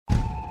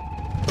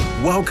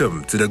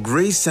Welcome to the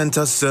Grace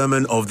Center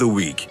Sermon of the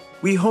Week.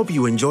 We hope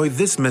you enjoy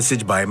this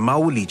message by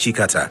Mauli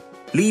Chikata,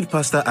 lead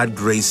pastor at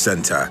Grace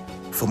Center.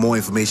 For more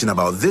information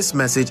about this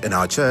message and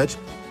our church,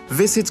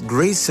 visit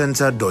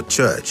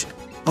gracecenter.church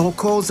or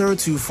call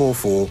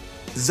 0244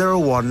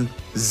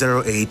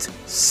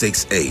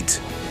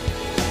 010868.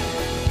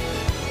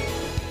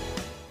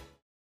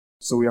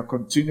 So we are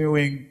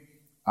continuing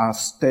our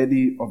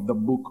study of the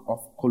book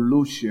of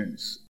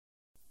Colossians.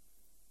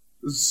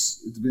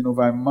 It's been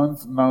over a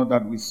month now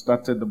that we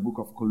started the book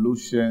of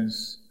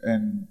Colossians,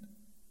 and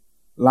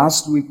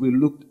last week we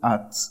looked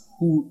at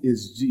who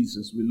is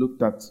Jesus. We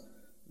looked at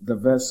the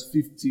verse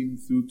 15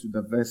 through to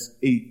the verse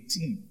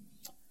 18.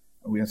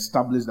 We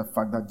established the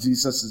fact that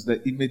Jesus is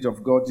the image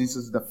of God.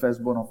 Jesus is the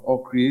firstborn of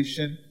all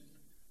creation.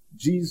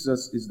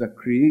 Jesus is the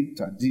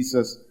creator.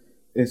 Jesus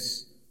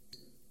is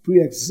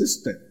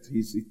pre-existent.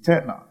 He's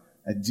eternal.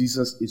 And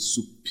Jesus is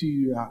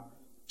superior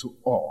to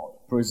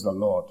all. Praise the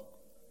Lord.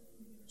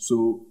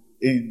 So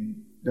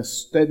in the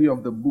study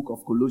of the book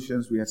of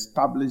Colossians, we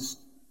established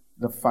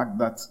the fact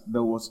that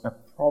there was a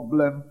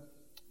problem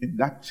in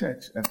that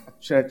church, and the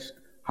church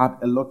had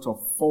a lot of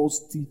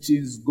false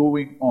teachings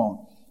going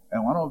on.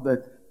 And one of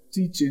the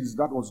teachings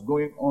that was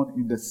going on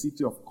in the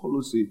city of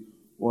Colossae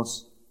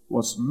was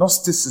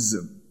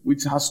Gnosticism,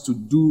 which has to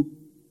do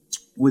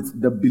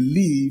with the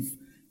belief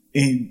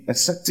in a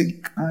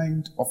certain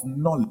kind of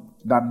knowledge.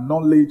 That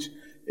knowledge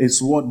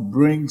is what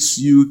brings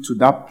you to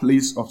that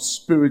place of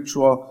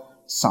spiritual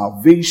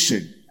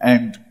salvation.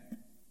 And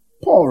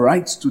Paul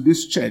writes to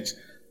this church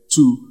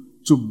to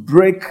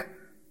break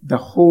the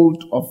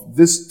hold of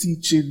this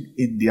teaching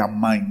in their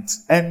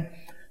minds. And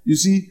you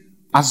see,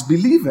 as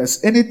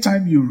believers,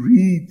 anytime you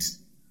read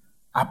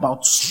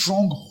about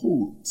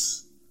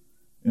strongholds,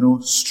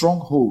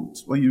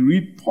 strongholds, when you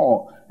read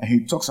Paul and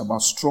he talks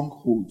about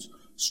strongholds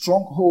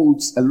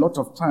a lot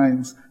of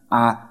times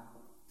are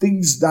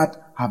things that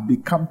have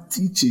become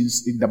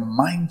teachings in the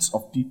minds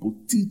of people,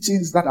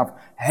 teachings that have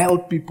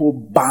held people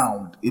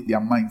bound in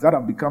their minds, that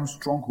have become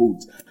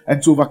strongholds.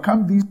 And to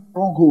overcome these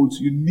strongholds,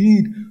 you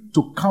need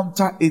to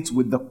counter it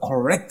with the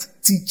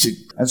correct teaching.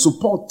 And so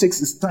Paul takes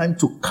his time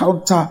to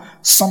counter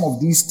some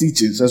of these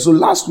teachings. And so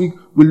last week,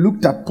 we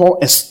looked at Paul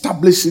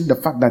establishing the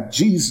fact that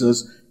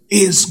Jesus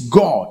is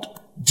God.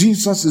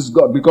 Jesus is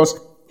God. Because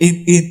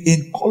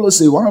in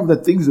Colossae, one of the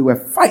things they were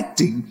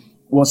fighting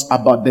was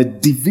about the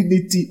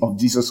divinity of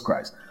Jesus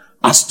Christ,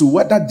 as to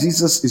whether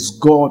Jesus is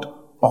God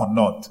or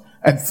not.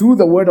 And through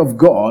the word of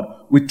God,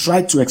 we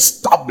try to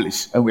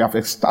establish, and we have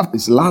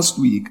established last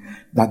week,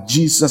 that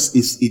Jesus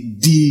is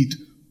indeed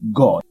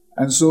God.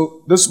 And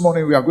so this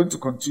morning we are going to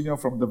continue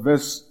from the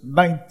verse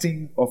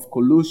 19 of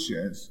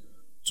Colossians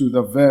to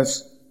the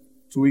verse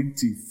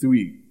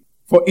 23.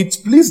 For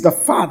it pleased the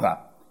Father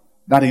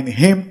that in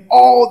him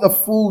all the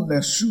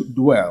fullness should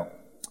dwell,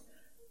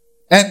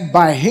 and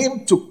by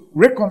him to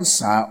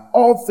reconcile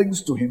all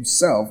things to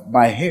himself,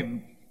 by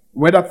him,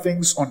 whether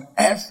things on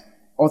earth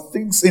or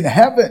things in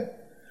heaven,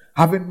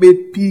 having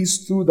made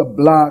peace through the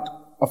blood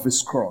of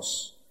his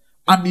cross.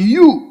 And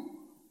you,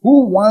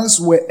 who once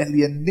were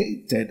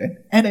alienated and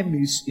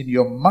enemies in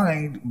your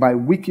mind by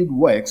wicked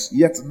works,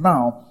 yet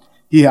now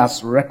he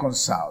has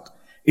reconciled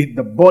in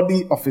the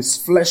body of his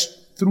flesh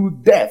through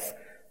death,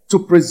 to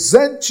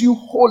present you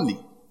holy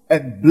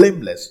and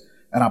blameless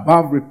and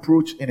above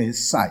reproach in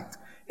his sight,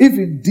 if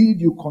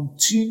indeed you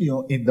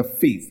continue in the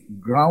faith,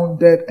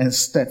 grounded and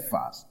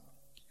steadfast,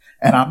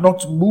 and are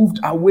not moved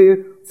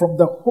away from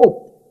the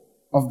hope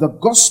of the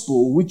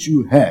gospel which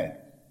you heard,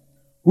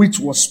 which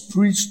was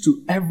preached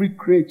to every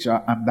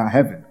creature under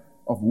heaven,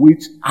 of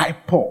which I,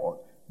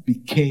 Paul,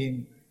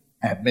 became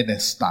a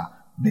minister.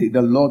 May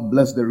the Lord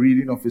bless the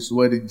reading of his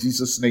word in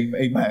Jesus' name.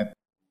 Amen.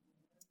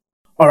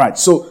 All right,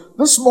 so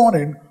this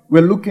morning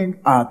we're looking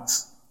at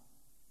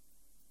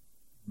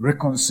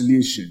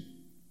reconciliation.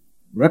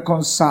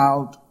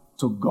 Reconciled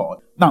to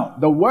God. Now,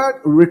 the word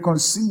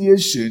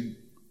reconciliation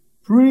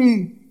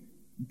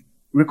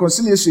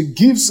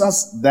gives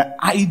us the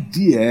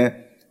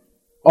idea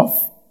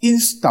of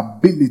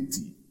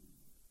instability.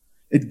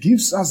 It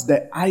gives us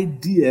the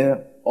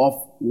idea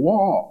of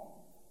war.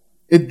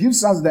 It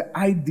gives us the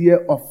idea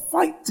of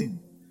fighting.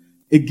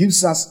 It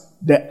gives us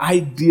the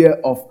idea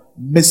of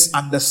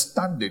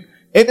misunderstanding.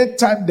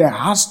 Anytime there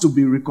has to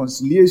be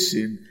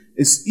reconciliation,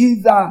 it's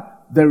either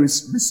there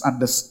is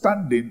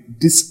misunderstanding,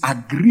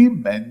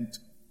 disagreement,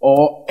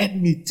 or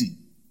enmity.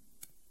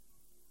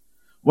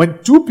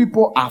 When two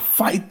people are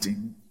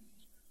fighting,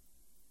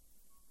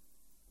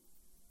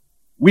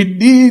 we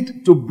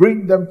need to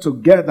bring them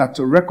together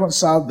to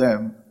reconcile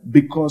them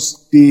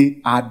because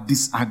they are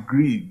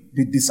disagreeing.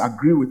 They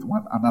disagree with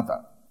one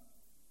another.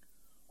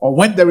 Or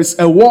when there is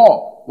a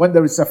war, when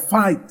there is a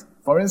fight,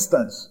 for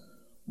instance,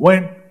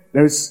 when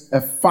there is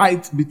a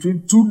fight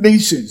between two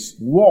nations,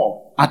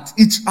 war at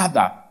each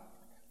other,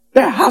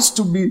 there has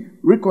to be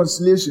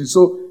reconciliation.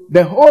 So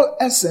the whole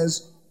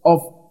essence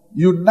of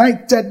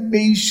United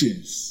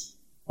Nations,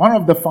 one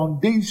of the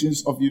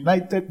foundations of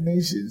United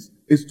Nations,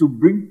 is to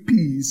bring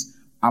peace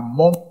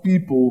among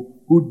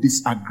people who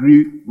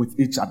disagree with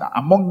each other,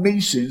 among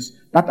nations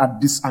that are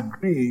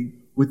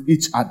disagreeing with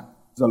each other.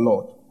 The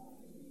Lord.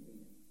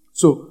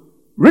 So,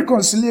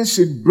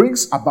 reconciliation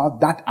brings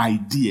about that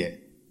idea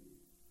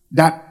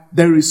that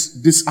there is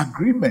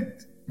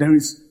disagreement, there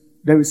is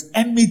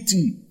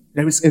enmity,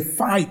 there is a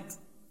fight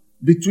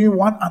between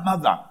one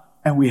another,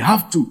 and we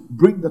have to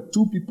bring the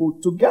two people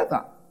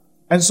together.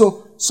 And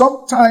so,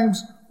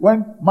 sometimes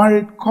when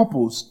married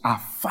couples are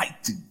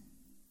fighting,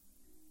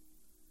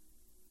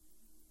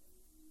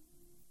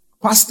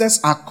 pastors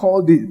are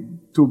called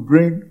in to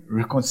bring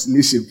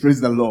reconciliation.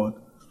 Praise the Lord.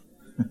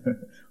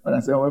 When I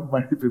say when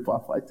married people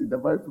are fighting, the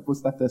married people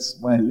started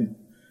smiling.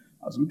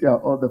 I was looking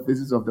at all the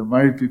faces of the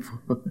married people.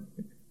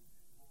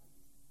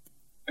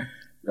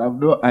 You have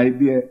no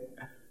idea.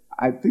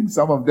 I think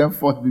some of them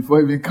fought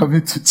before even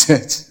coming to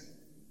church.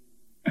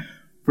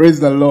 Praise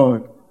the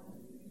Lord.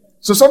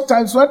 So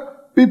sometimes when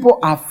people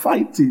are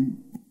fighting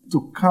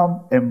to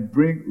come and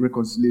bring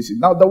reconciliation.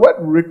 Now the word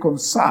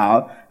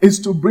reconcile is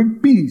to bring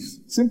peace.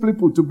 Simply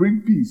put, to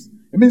bring peace.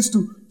 It means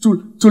to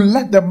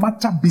let the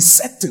matter be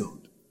settled.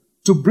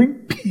 To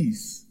bring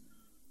peace.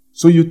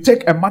 So you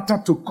take a matter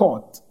to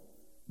court.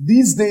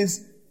 These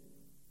days,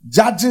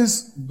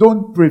 judges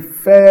don't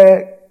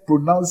prefer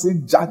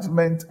pronouncing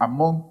judgment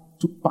among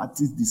two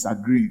parties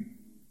disagreeing.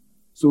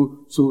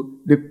 So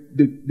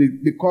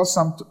they call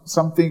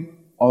something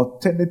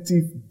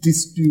alternative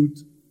dispute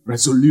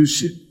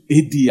resolution,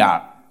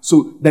 ADR.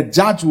 So the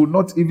judge will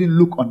not even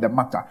look on the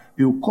matter.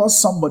 He will call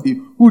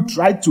somebody who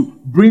tried to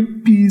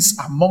bring peace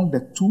among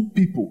the two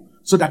people,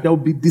 so that there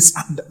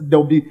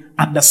will be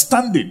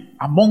understanding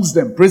amongst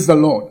them. Praise the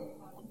Lord.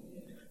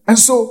 And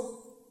so,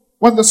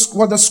 what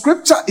the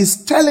scripture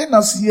is telling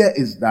us here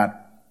is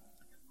that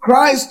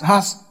Christ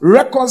has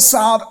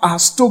reconciled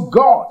us to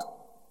God.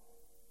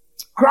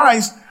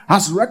 Christ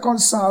has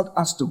reconciled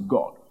us to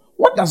God.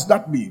 What does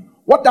that mean?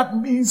 What that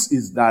means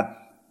is that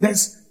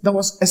there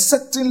was a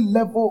certain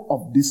level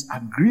of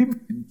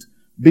disagreement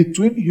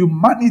between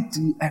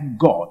humanity and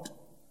God.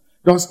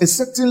 There was a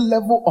certain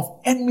level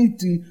of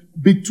enmity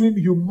between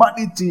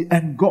humanity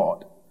and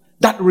God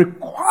that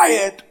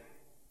required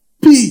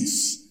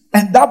peace.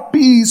 And that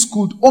peace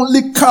could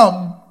only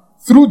come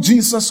through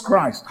Jesus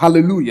Christ.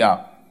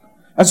 Hallelujah.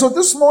 And so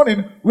this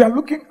morning, we are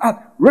looking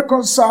at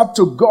reconciled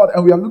to God,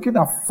 and we are looking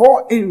at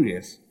four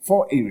areas.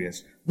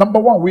 Number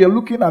one, we are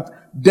looking at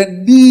the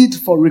need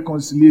for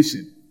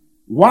reconciliation.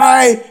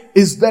 Why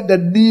is there the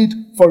need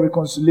for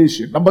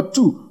reconciliation? Number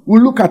two,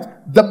 we'll look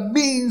at the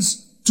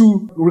means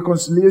to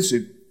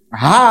reconciliation.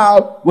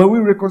 How were we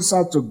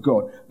reconciled to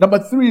God? Number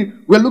three,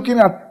 we're looking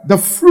at the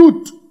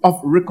fruit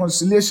of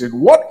reconciliation.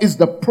 What is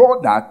the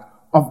product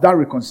of that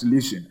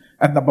reconciliation?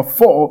 And number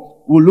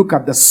four, we'll look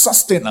at the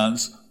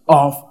sustenance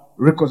of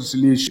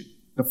reconciliation.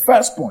 The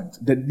first point,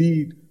 the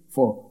need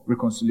for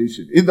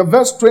reconciliation. In the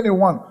verse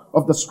 21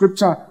 of the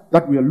scripture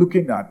that we are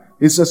looking at,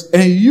 it says,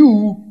 "And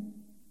you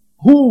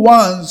who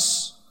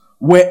once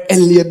were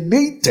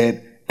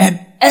alienated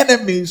and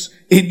enemies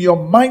in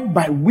your mind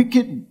by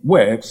wicked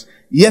works,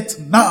 yet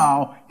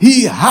now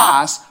he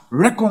has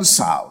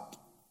reconciled."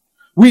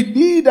 We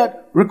needed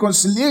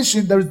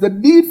reconciliation. There is the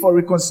need for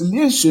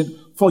reconciliation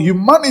for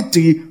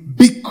humanity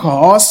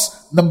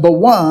because, number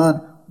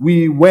one,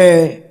 we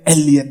were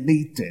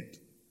alienated.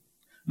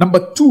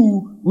 Number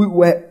two, we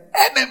were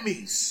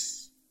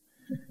enemies.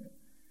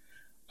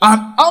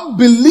 An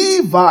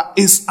unbeliever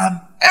is an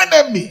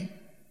enemy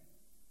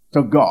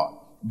to God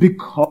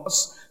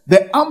because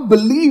the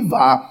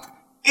unbeliever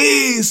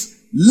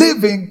is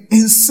living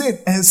in sin,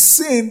 and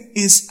sin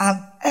is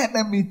an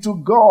enemy to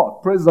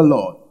God. Praise the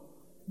Lord.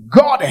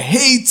 God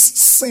hates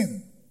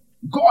sin.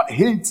 God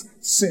hates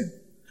sin.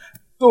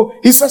 So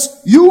he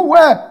says, you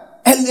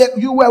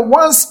were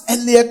once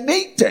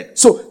alienated.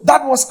 So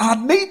that was our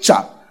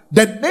nature.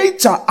 The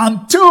nature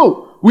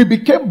until we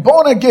became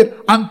born again,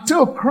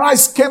 until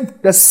Christ came to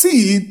the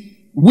scene,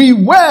 we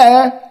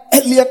were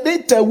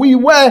alienated. We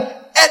were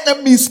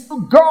enemies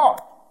to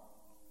God.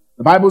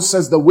 The Bible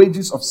says the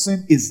wages of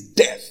sin is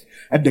death,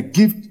 and the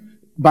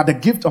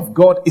gift of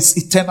God is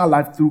eternal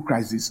life through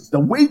Christ Jesus. The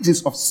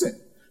wages of sin,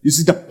 you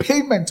see, the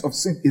payment of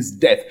sin is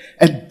death,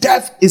 and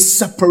death is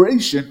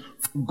separation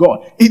from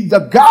God. In the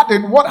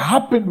garden, what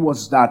happened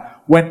was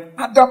that when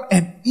Adam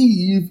and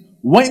Eve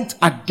went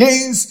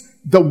against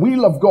the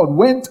will of God,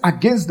 went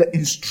against the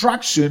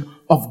instruction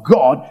of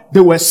God, they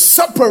were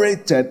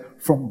separated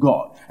from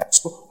God.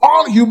 So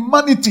all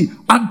humanity,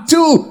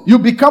 until you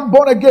become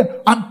born again,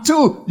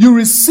 until you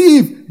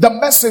receive the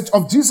message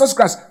of Jesus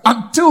Christ,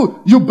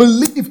 until you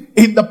believe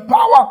in the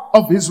power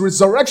of his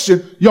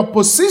resurrection, your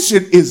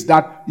position is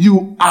that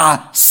you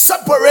are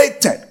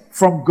separated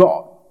from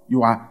God.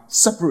 You are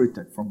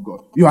separated from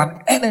God. You are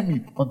an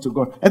enemy unto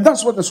God. And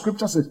that's what the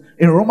scripture says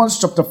in Romans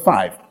chapter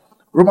 5.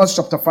 Romans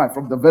chapter 5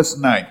 from the verse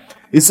 9.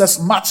 It says,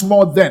 "Much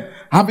more then,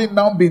 having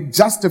now been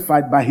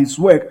justified by his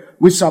work,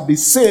 we shall be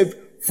saved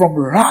from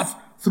wrath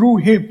through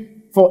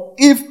him. For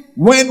if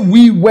when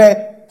we were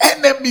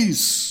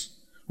enemies,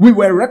 we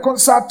were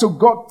reconciled to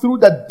God through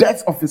the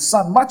death of his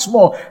son, much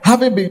more,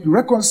 having been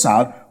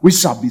reconciled, we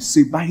shall be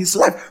saved by his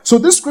life. So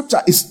this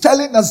scripture is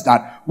telling us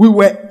that we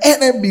were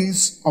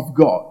enemies of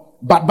God,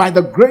 but by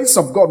the grace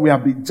of God, we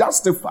have been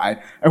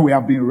justified and we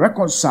have been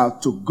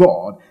reconciled to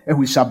God, and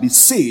we shall be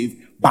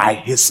saved by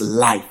his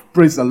life.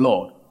 Praise the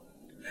Lord.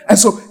 And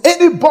so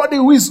anybody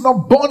who is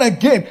not born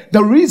again,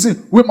 the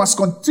reason we must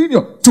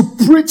continue to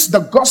preach the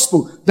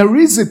gospel, the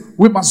reason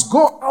we must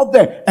go out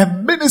there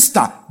and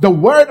minister the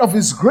word of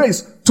his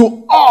grace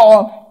to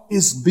all,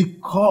 is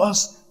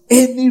because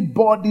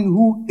anybody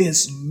who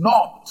is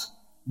not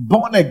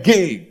born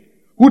again,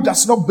 who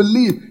does not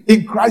believe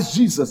in Christ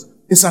Jesus,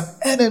 is an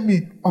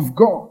enemy of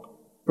God.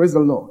 Praise the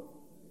Lord.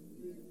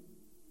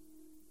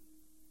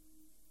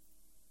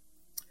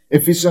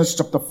 Ephesians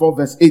chapter 4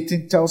 verse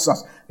 18 tells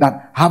us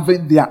that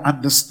having their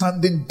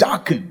understanding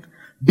darkened,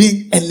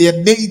 being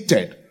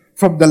alienated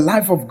from the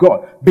life of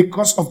God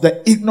because of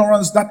the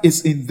ignorance that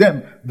is in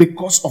them,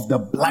 because of the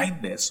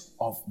blindness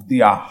of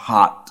their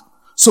heart.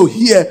 So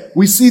here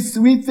we see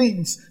three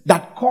things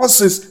that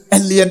causes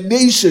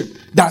alienation,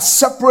 that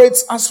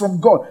separates us from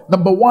God.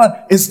 Number one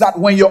is that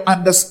when your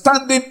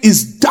understanding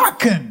is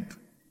darkened,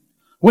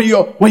 when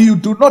you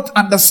do not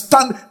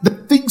understand the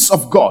things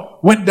of God,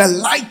 when the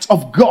light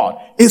of God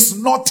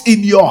is not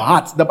in your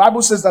heart. The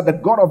Bible says that the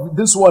God of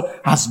this world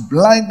has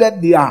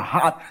blinded their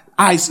heart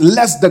eyes,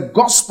 lest the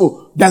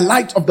gospel, the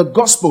light of the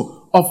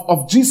gospel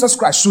of Jesus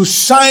Christ should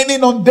shine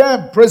in on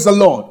them. Praise the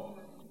Lord.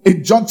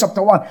 In John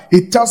chapter 1,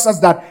 he tells us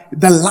that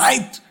the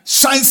light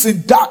shines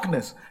in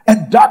darkness,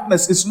 and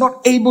darkness is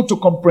not able to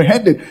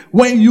comprehend it.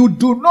 When you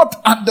do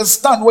not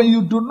understand, when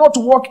you do not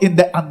walk in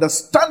the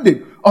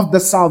understanding of the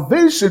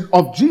salvation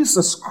of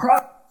Jesus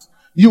Christ,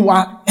 you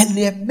are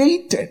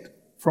alienated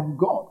from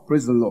God.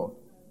 Praise the Lord.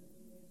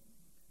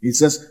 He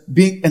says,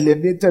 being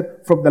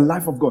alienated from the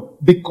life of God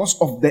because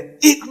of the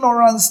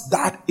ignorance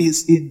that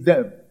is in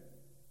them.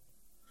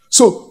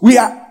 So we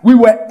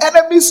were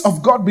enemies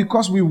of God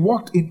because we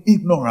walked in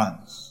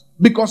ignorance.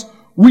 Because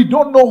we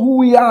don't know who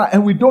we are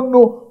and we don't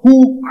know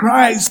who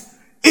Christ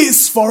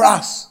is for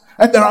us.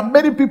 And there are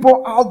many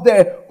people out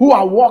there who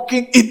are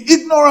walking in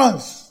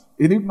ignorance,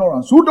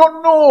 who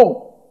don't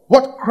know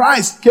what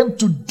Christ came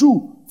to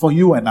do for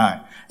you and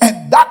I.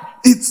 And that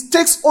it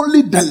takes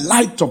only the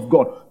light of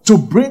God to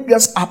bring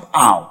us up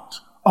out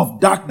of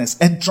darkness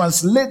and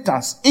translate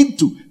us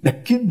into the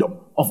kingdom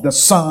of the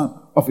Son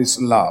of his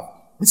love.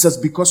 It says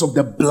because of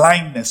the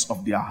blindness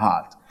of their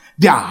heart.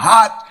 Their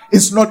heart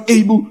is not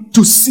able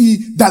to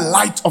see the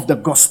light of the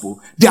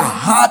gospel. Their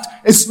heart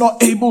is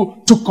not able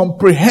to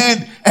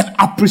comprehend and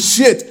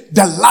appreciate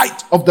the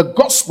light of the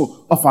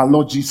gospel of our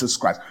Lord Jesus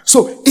Christ.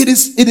 So it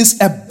is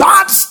a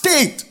bad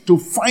state to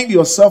find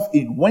yourself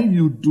in when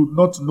you do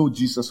not know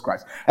Jesus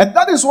Christ. And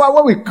that is why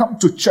when we come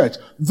to church,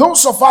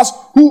 those of us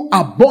who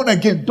are born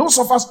again, those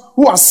of us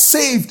who are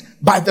saved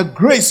by the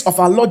grace of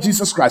our Lord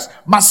Jesus Christ,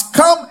 must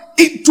come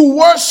into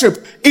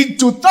worship,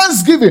 into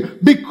thanksgiving,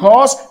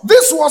 because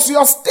this was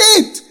your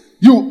state.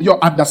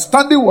 Your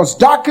understanding was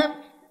darkened.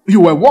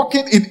 You were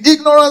walking in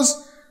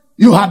ignorance.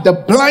 You had the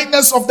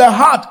blindness of the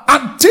heart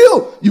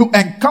until you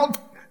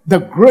encountered the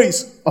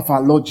grace of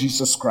our Lord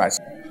Jesus Christ.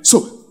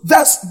 So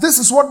this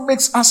is what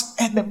makes us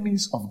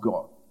enemies of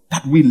God,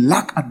 that we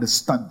lack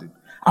understanding.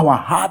 Our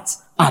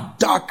hearts are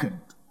darkened.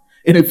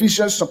 In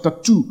Ephesians chapter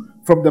 2,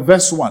 from the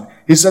verse 1,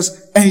 he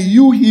says, and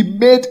you he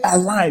made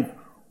alive,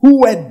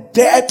 who were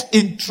dead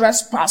in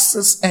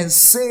trespasses and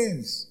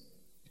sins,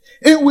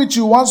 in which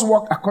you once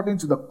walked according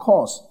to the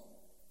course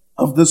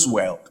of this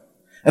world,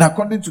 and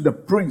according to the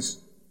prince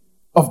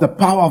of the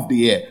power of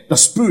the air, the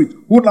spirit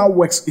who now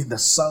works in the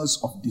sons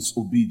of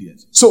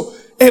disobedience. So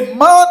a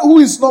man who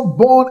is not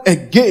born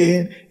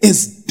again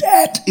is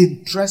dead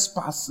in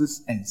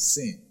trespasses and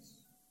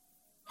sins.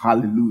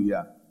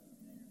 Hallelujah.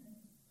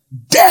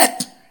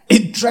 Dead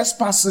in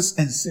trespasses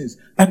and sins.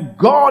 And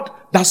God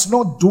does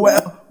not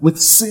dwell with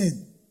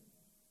sin.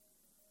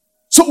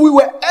 So we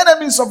were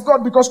enemies of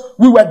God because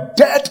we were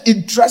dead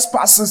in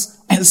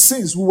trespasses and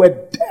sins. We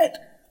were dead.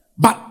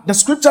 But the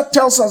scripture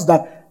tells us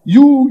that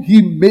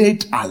he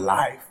made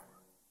alive.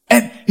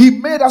 And he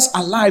made us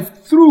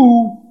alive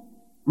through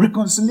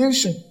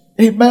reconciliation.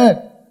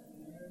 Amen.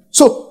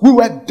 So we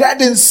were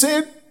dead in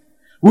sin.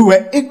 We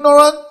were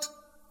ignorant.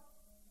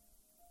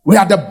 We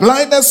had the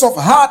blindness of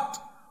heart.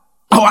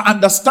 Our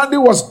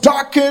understanding was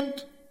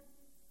darkened.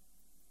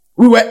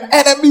 We were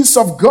enemies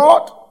of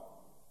God.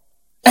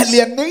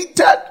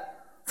 Alienated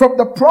from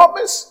the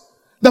promise.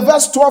 The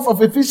verse 12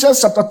 of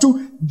Ephesians chapter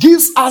 2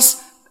 gives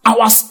us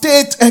our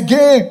state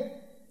again.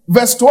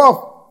 Verse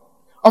 12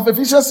 of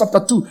Ephesians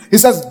chapter 2. It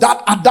says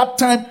that at that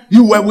time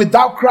you were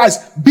without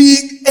Christ,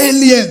 being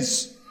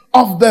aliens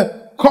of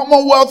the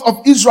commonwealth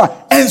of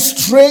Israel and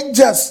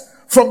strangers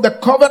from the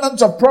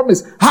covenant of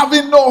promise,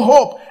 having no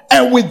hope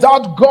and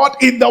without God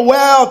in the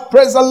world.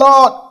 Praise the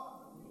Lord.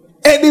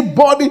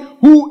 Anybody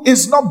who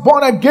is not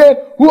born again,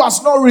 who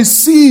has not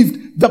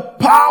received the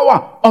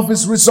power of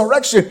his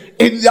resurrection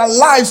in their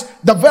lives,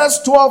 the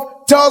verse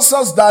 12 tells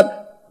us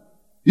that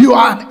you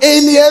are an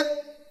alien,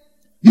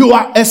 You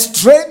are a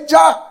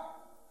stranger.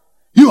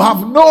 You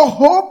have no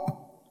hope.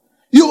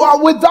 You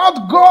are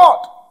without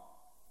God.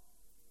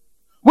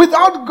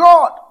 Without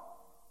God.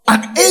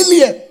 An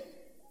alien.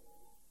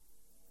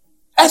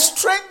 A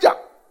stranger.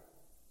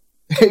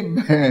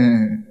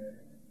 Amen.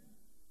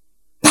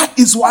 That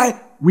is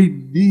why we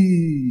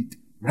need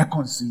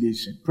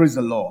reconciliation. Praise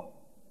the Lord.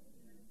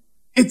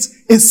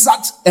 It's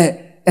such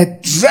a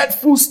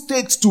dreadful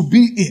state to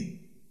be in.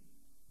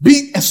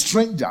 Being a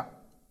stranger.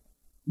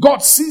 God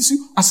sees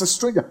you as a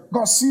stranger.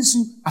 God sees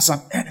you as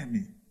an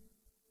enemy.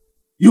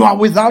 You are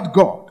without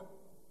God.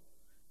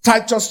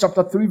 Titus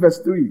chapter 3 verse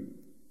 3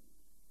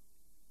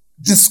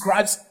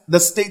 describes the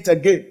state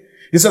again.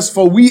 It says,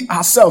 for we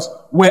ourselves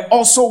were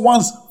also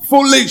once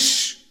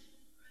foolish,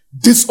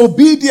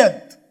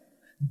 disobedient,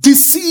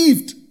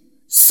 deceived,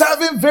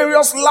 serving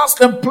various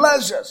lusts and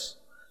pleasures,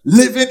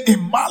 living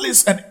in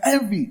malice and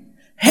envy,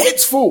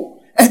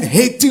 hateful and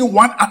hating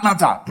one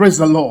another. Praise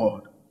the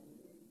Lord.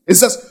 It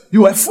says,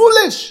 you are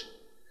foolish.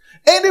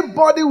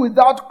 Anybody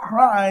without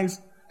Christ,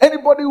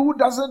 anybody who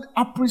doesn't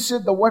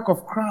appreciate the work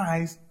of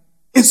Christ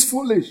is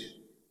foolish.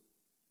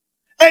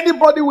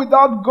 Anybody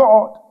without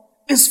God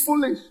is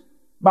foolish.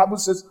 Bible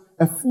says,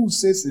 a fool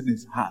says in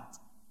his heart,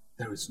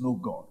 there is no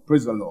God.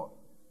 Praise the Lord.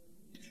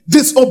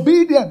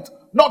 Disobedient,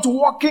 not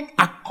walking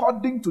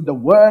according to the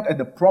word and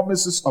the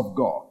promises of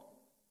God.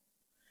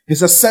 He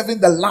says,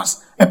 serving the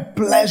lusts and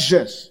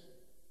pleasures.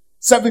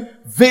 Serving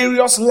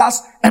various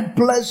lusts and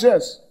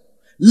pleasures.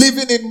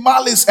 Living in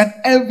malice and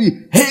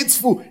envy,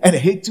 hateful and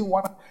hating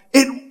one another.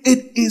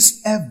 It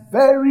is a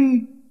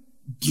very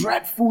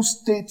dreadful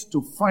state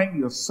to find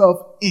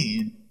yourself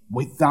in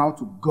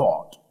without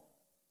God.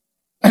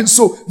 And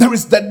so there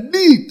is the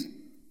need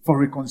for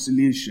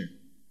reconciliation.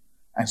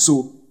 And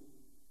so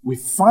we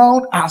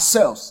found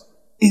ourselves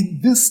in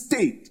this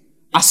state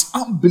as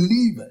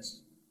unbelievers.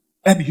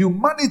 And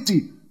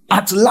humanity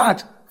at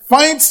large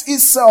finds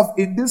itself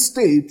in this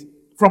state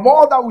from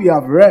all that we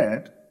have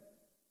read.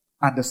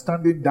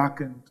 Understanding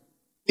darkened,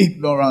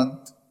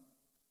 ignorant,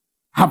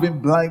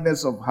 having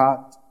blindness of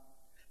heart,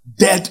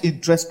 dead in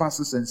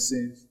trespasses and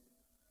sins,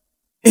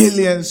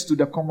 aliens to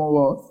the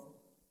commonwealth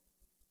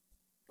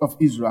of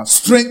Israel,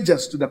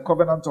 strangers to the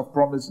covenant of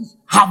promises,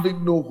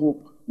 having no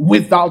hope,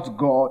 without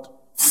God,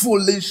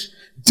 foolish,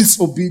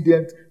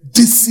 disobedient,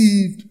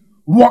 deceived,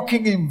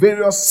 walking in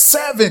various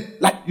serving,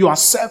 like you are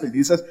serving.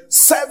 He says,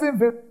 serving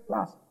various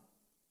classes.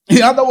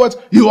 In other words,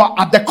 you are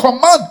at the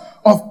command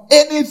of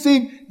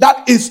anything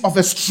that is of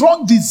a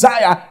strong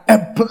desire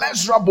and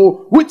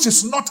pleasurable, which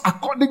is not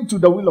according to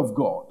the will of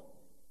God.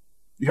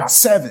 You are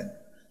serving,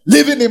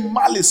 living in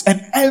malice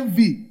and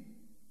envy,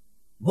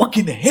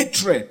 walking in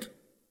hatred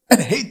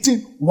and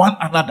hating one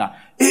another.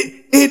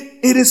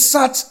 It is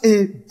such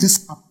a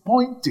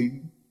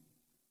disappointing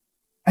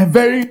and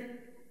very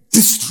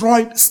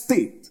destroyed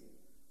state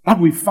that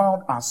we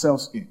found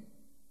ourselves in.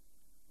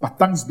 But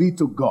thanks be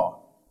to God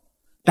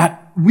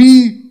that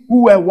we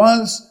who were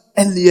once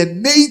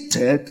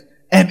alienated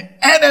and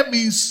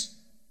enemies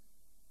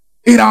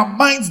in our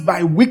minds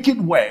by wicked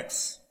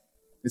works,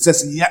 it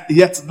says,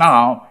 yet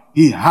now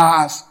he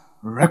has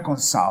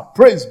reconciled.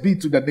 Praise be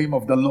to the name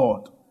of the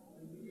Lord.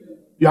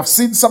 You have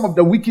seen some of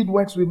the wicked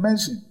works we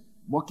mentioned.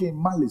 Walking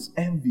in malice,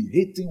 envy,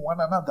 hating one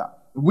another.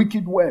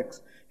 Wicked works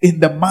in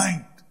the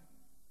mind.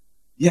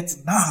 Yet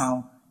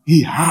now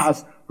he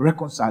has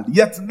reconciled.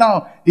 Yet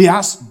now he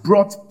has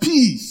brought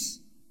peace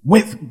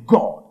with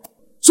God.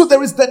 So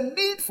there is the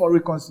need for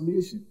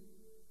reconciliation.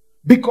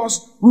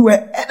 Because we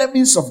were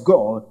enemies of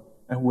God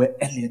and were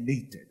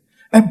alienated.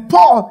 And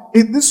Paul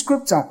in this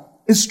scripture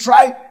is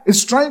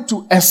trying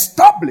to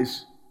establish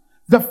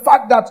the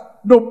fact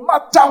that no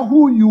matter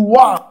who you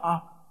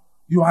are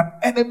an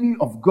enemy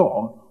of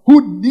God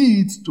who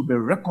needs to be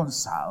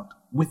reconciled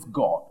with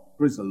God.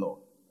 Praise the Lord.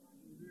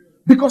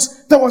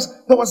 Because there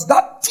was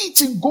that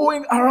teaching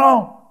going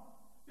around.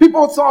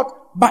 People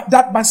thought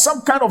that by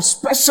some kind of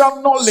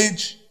special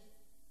knowledge,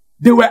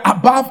 they were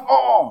above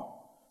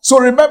all. So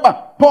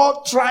remember,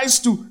 Paul tries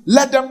to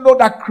let them know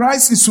that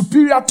Christ is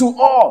superior to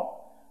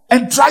all.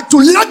 And try to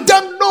let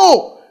them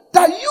know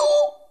that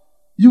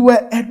you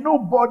were a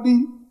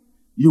nobody.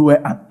 You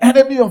were an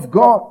enemy of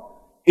God.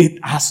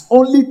 It has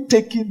only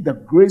taken the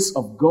grace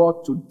of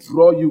God to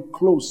draw you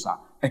closer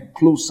and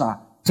closer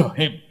to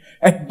Him.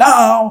 And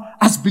now,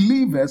 as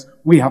believers,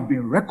 we have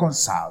been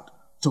reconciled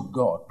to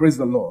God. Praise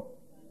the Lord.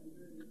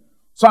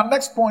 So our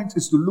next point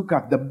is to look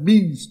at the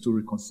means to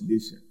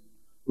reconciliation.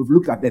 We've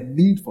looked at the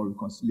need for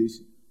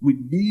reconciliation. We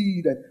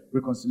need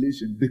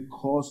reconciliation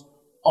because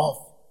of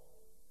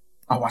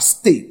our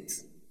state.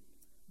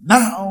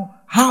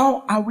 Now,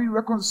 how are we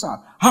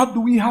reconciled? How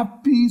do we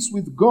have peace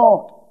with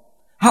God?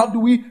 How do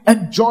we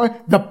enjoy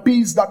the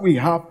peace that we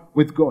have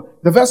with God?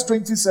 The verse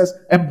 20 says,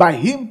 and by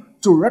Him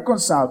to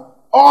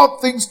reconcile all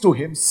things to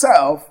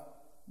Himself,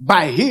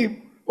 by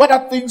Him,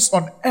 whether things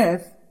on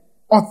earth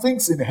or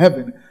things in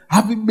heaven,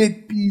 having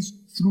made peace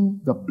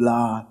through the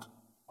blood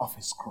of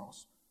His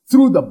cross.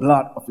 Through the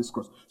blood of His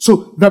cross.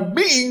 So the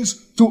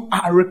means to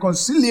our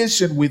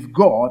reconciliation with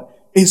God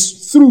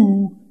is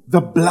through the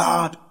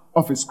blood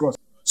of his cross.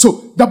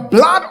 So the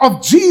blood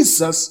of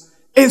Jesus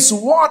is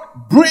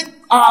what brings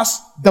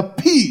us the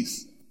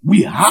peace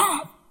we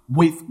have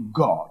with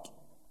God.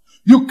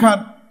 You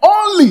can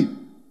only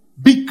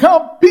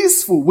become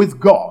peaceful with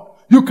God.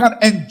 You can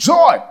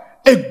enjoy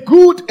a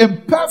good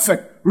and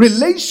perfect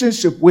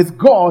relationship with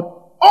God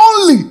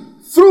only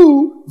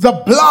through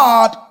the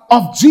blood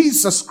of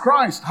Jesus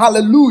Christ.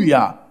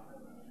 Hallelujah.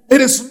 It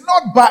is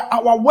not by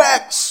our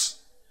works.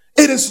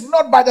 It is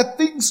not by the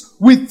things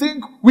we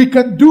think we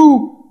can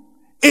do.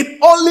 It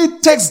only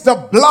takes the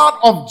blood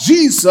of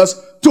Jesus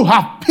to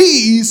have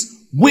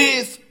peace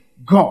with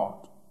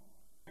God.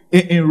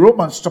 In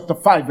Romans chapter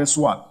 5 verse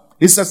 1,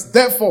 it says,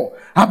 therefore,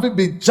 having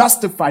been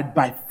justified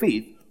by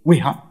faith, we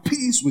have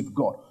peace with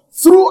God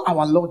through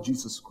our Lord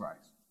Jesus Christ.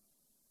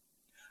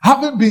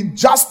 Having been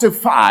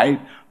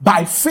justified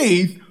by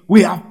faith,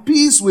 we have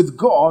peace with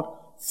God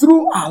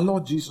through our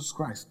Lord Jesus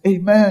Christ.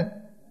 Amen.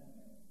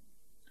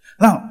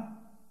 Now,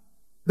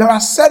 there are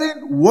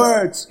certain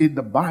words in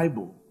the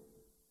Bible.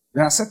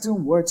 There are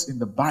certain words in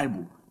the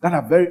Bible that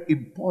are very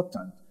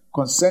important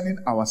concerning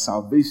our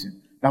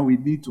salvation that we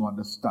need to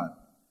understand.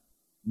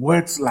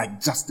 Words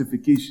like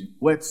justification,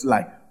 words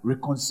like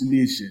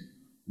reconciliation,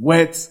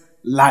 words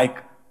like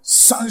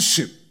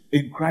sonship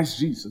in Christ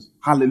Jesus.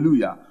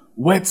 Hallelujah.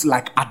 Words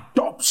like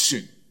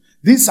adoption.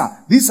 These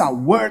are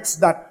words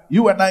that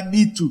you and I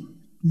need to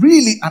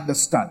really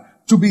understand.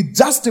 To be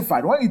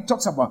justified, when he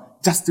talks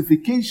about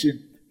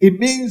justification, it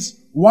means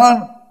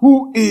one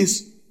who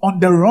is on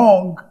the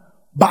wrong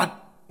but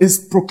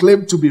is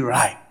proclaimed to be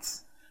right.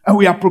 And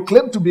we are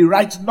proclaimed to be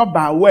right not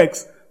by our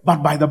works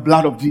but by the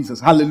blood of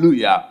Jesus.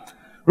 Hallelujah.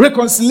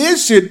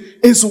 Reconciliation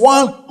is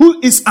one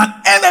who is an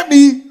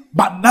enemy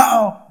but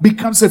now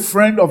becomes a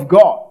friend of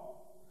God.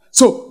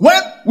 So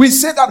when we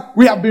say that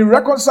we have been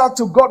reconciled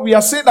to God, we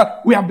are saying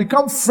that we have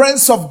become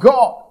friends of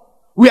God.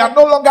 We are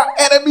no longer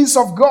enemies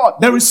of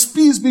God. There is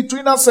peace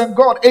between us and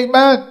God.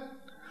 Amen.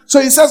 So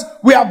he says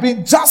we have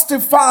been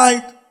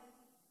justified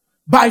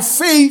by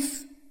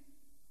faith.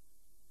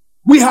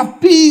 We have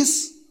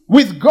peace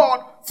with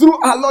God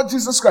through our Lord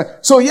Jesus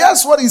Christ. So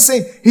here's what he's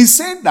saying. He's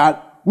saying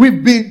that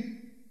we've been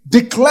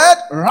declared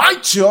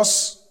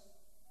righteous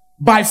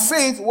by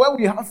faith. When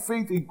we have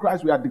faith in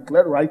Christ, we are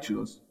declared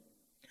righteous.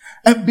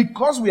 And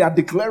because we are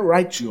declared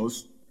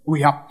righteous,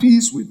 we have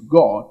peace with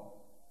God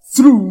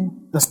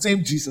through the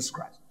same Jesus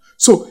Christ.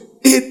 So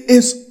it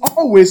is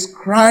always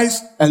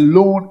Christ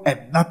alone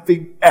and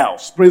nothing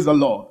else. Praise the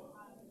Lord.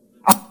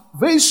 Our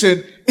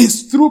salvation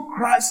is through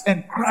Christ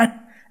and Christ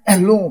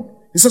alone.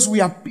 He says we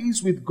have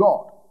peace with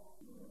God.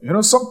 You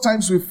know,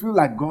 sometimes we feel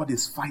like God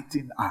is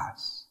fighting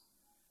us.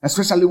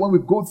 Especially when we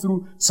go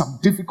through some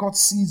difficult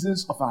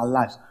seasons of our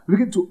lives. We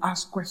begin to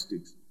ask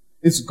questions.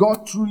 Is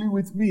God truly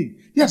with me?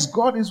 Yes,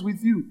 God is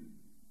with you.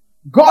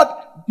 God,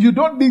 you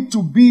don't need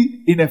to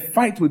be in a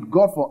fight with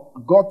God for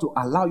God to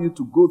allow you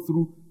to go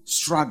through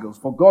struggles,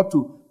 for God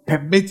to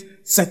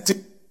permit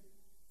certain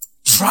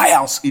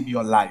trials in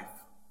your life.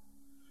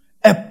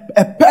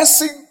 A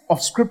person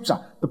of Scripture,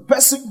 the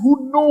person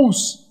who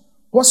knows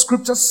what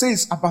Scripture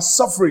says about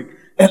suffering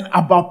and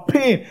about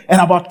pain and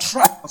about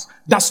trials,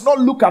 does not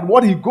look at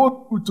what he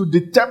goes through to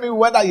determine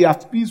whether he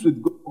has peace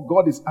with God or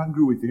God is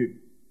angry with him.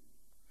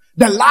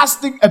 The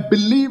last thing a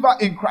believer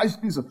in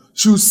Christ Jesus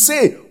should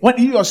say when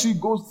he or she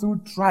goes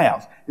through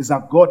trials is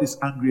that God is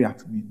angry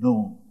at me.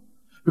 No.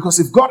 Because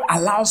if God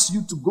allows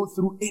you to go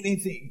through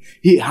anything,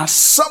 he has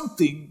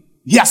something,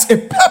 he has a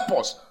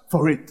purpose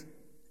for it.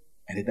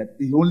 And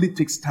it only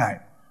takes time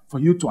for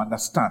you to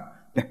understand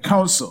the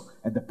counsel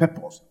and the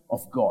purpose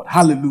of God.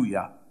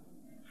 Hallelujah.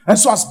 And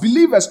so as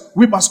believers,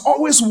 we must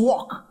always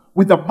walk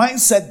with the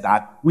mindset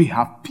that we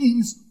have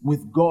peace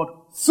with God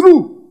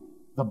through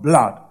the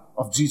blood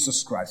of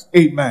Jesus Christ.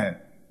 Amen.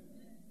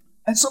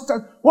 And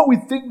sometimes when we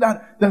think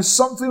that there's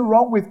something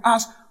wrong with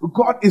us,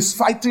 God is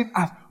fighting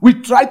us, we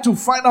try to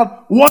find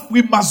out what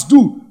we must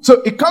do.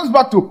 So it comes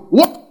back to,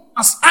 what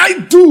must I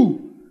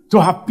do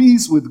to have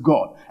peace with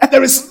God? And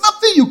there is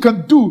nothing you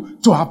can do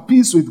to have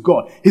peace with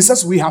God. He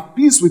says we have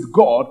peace with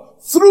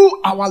God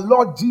through our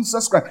Lord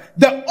Jesus Christ.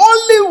 The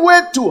only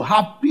way to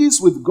have peace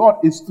with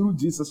God is through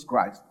Jesus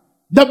Christ.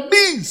 The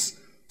means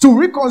to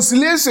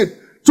reconciliation,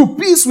 to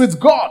peace with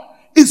God,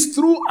 is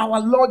through our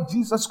Lord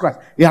Jesus Christ.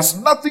 It has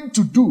nothing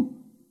to do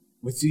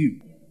with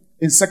you.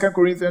 In 2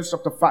 Corinthians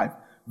chapter 5,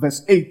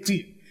 verse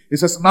 18, it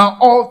says, now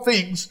all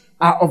things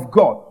are of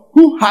God,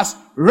 who has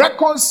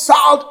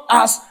reconciled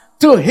us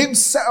to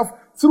himself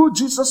through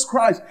Jesus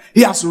Christ.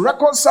 He has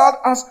reconciled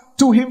us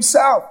to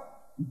himself.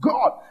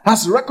 God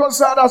has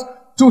reconciled us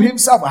to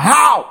himself.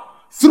 How?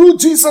 Through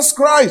Jesus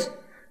Christ,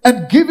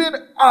 and given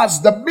us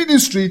the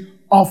ministry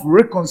of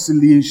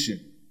reconciliation.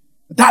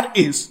 That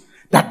is,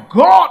 that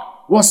God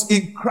was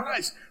in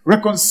Christ,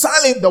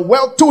 reconciling the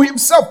world to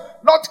himself,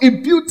 not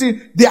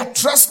imputing their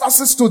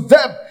trespasses to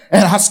them,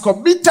 and has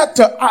committed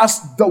to us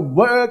the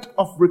word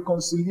of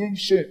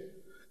reconciliation.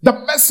 The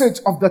message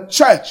of the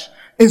church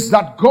is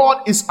that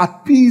God is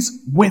at peace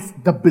with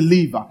the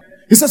believer.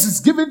 He says he's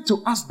given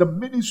to us the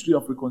ministry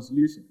of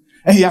reconciliation.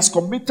 And he has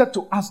committed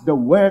to us the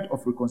word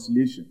of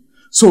reconciliation.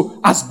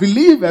 So as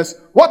believers,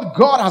 what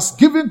God has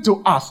given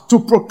to us to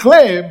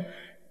proclaim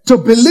to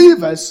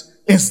believers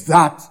is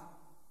that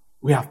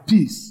we have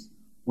peace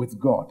with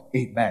God.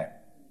 Amen.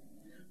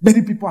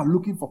 Many people are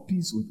looking for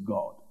peace with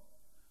God.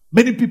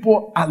 Many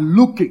people are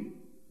looking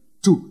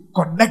to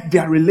connect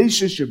their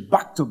relationship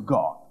back to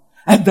God.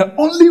 And the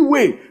only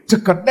way to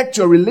connect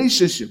your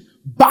relationship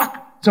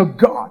back to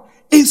God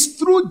is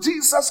through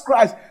Jesus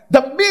Christ.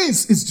 The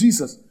means is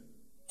Jesus.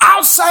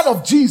 Outside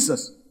of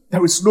Jesus,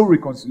 there is no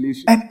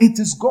reconciliation. And it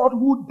is God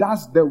who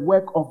does the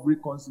work of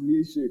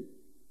reconciliation.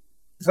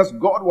 It says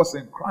God was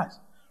in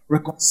Christ,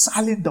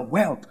 reconciling the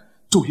world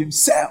to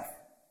himself.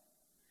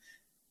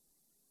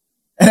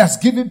 And has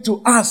given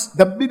to us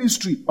the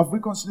ministry of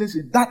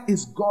reconciliation. That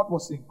is, God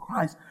was in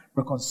Christ,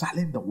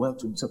 reconciling the world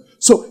to himself.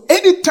 So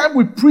anytime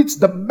we preach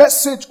the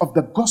message of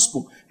the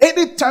gospel,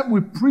 anytime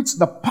we preach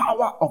the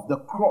power of the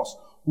cross,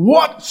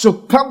 what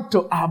should come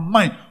to our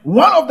mind?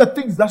 One of the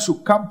things that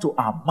should come to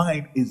our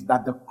mind is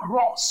that the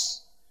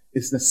cross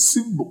is the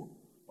symbol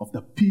of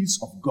the peace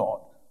of God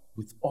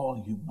with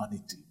all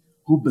humanity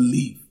who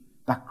believe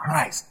that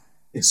Christ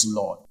is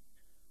Lord.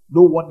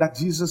 No wonder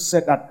Jesus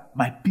said that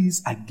my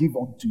peace I give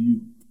unto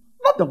you.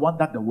 Not the one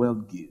that the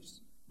world gives.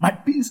 My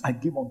peace I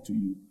give unto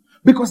you.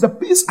 Because the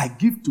peace I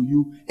give to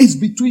you is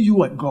between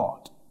you and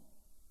God.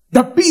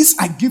 The peace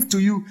I give to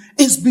you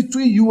is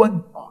between you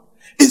and God.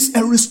 It's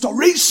a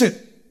restoration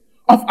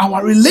of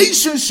our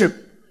relationship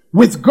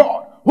with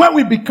God, where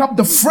we become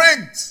the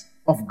friends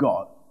of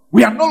God.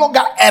 We are no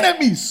longer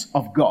enemies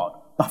of God,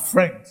 but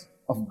friends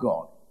of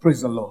God.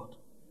 Praise the Lord.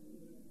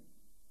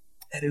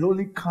 And it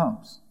only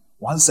comes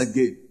once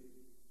again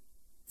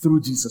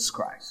through Jesus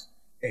Christ.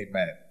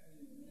 Amen.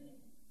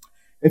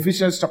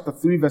 Ephesians chapter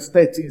 3 verse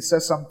 13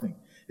 says something.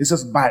 It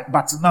says,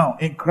 but now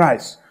in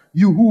Christ,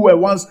 you who were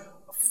once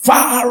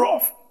far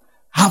off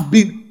have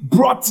been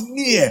brought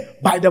near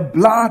by the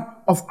blood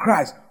of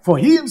Christ. For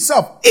he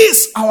himself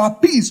is our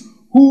peace,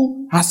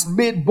 who has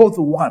made both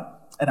one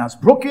and has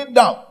broken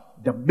down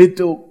the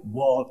middle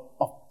wall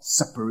of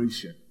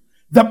separation.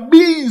 The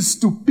means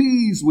to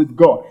peace with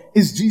God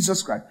is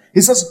Jesus Christ.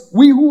 He says,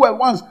 we who were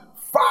once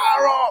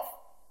far off,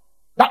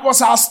 that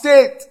was our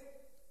state.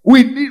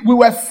 We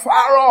were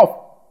far off.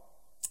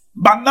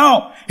 But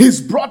now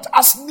he's brought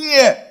us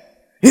near.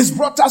 He's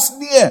brought us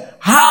near.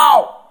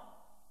 How?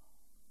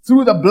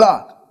 Through the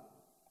blood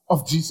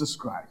of Jesus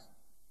Christ.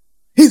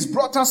 He's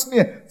brought us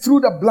near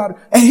through the blood.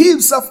 And he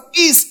himself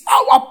is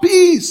our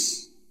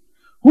peace,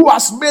 who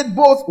has made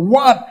both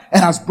one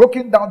and has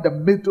broken down the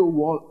middle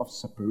wall of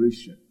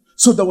separation.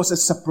 So there was a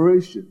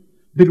separation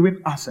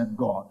between us and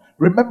God.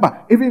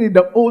 Remember, even in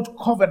the old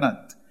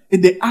covenant,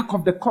 in the Ark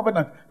of the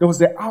Covenant, there was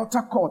the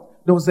outer court,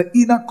 there was the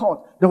inner court,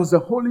 there was the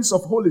holies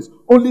of holies.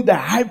 Only the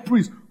high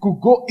priest could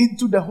go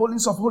into the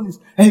holies of holies,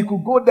 and he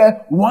could go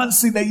there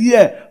once in a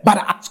year. But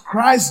as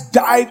Christ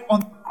died on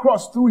the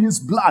cross through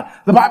his blood,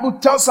 the Bible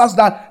tells us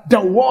that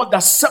the wall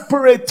that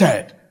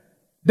separated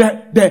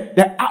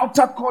the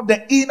outer court,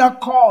 the inner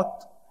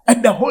court,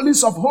 and the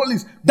holies of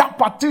holies, that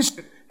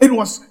partition, it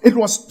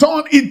was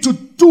torn into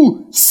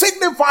two,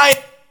 signifying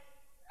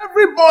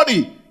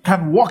everybody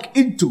can walk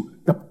into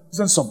the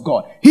presence of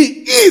God.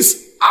 He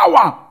is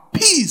our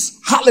peace.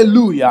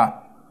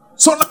 Hallelujah.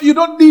 So now you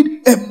don't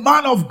need a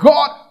man of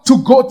God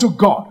to go to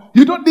God.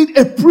 You don't need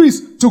a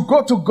priest to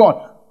go to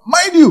God.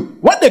 Mind you,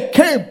 when they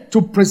came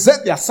to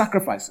present their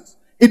sacrifices,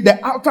 in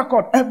the outer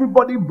court,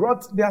 everybody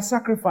brought their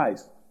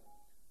sacrifice.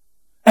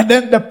 And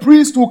then the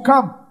priest will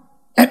come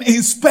and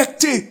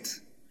inspect it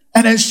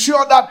and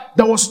ensure that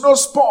there was no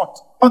spot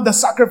on the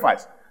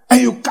sacrifice.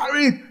 And you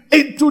carry it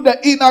into the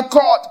inner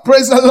court.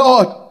 Praise the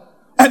Lord.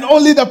 And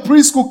only the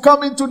priest could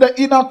come into the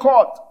inner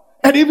court.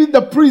 And even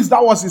the priest,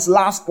 that was his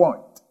last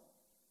point.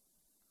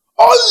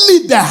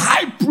 Only the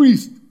high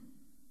priest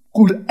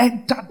could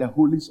enter the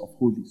holies of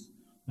holies.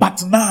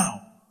 But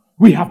now,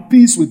 we have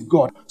peace with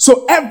God.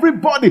 So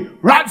everybody,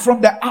 right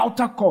from the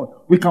outer court,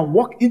 we can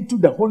walk into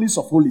the holies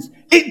of holies,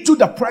 into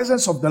the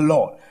presence of the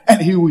Lord.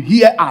 And he will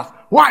hear us.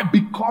 Why?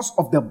 Because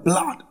of the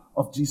blood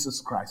of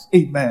Jesus Christ.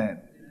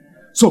 Amen.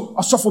 So,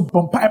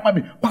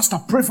 Pastor,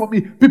 pray for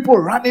me. People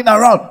running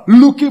around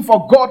looking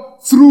for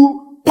God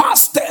through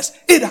pastors.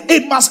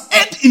 It must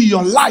end in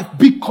your life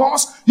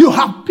because you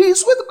have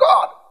peace with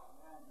God.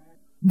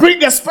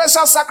 Bring a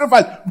special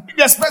sacrifice.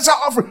 Bring a special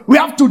offering. We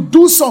have to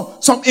do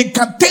some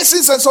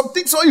incantations and some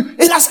things for you.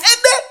 It has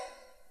ended.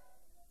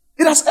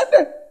 It has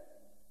ended.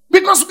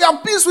 Because we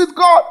have peace with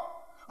God.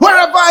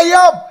 Wherever I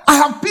am, I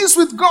have peace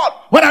with God.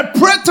 When I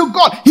pray to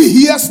God,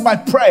 he hears my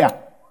prayer.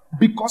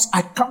 Because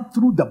I come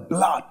through the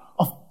blood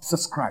of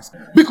Jesus Christ.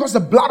 Because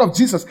the blood of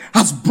Jesus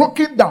has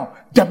broken down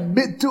the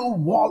middle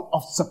wall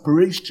of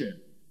separation.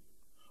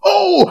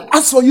 Oh,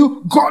 as for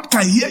you, God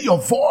can hear your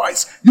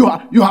voice. You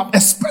have a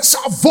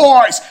special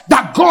voice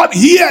that God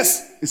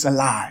hears. It's a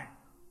lie.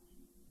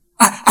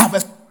 I have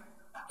an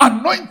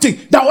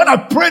anointing that when I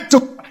pray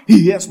to,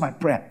 he hears my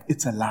prayer.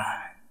 It's a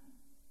lie.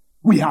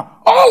 We have,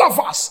 all of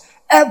us,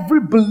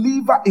 Every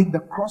believer in the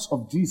cross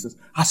of Jesus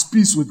has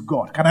peace with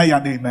God. Can I hear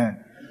an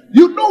amen?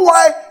 You know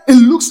why it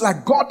looks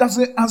like God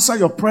doesn't answer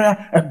your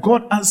prayer and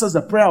God answers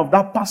the prayer of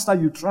that pastor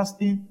you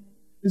trust in?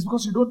 It's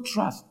because you don't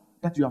trust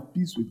that you have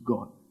peace with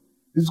God.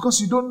 It's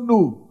because you don't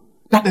know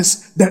that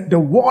the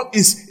wall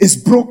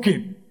is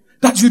broken.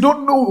 That you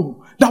don't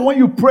know that when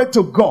you pray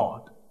to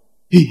God,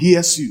 He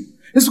hears you.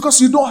 It's because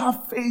you don't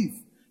have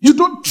faith. You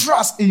don't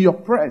trust in your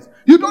prayers.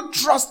 You don't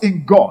trust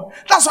in God.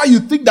 That's why you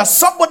think that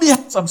somebody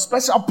has some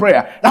special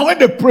prayer, that when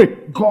they pray,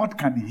 God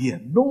can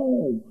hear.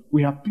 No,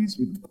 we have peace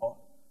with God.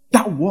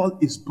 That wall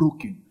is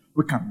broken.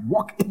 We can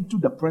walk into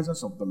the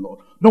presence of the Lord.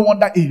 No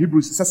wonder in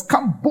Hebrews it says,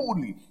 come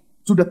boldly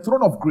to the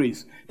throne of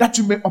grace, that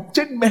you may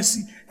obtain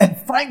mercy and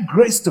find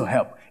grace to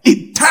help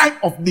in time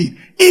of need.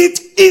 It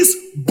is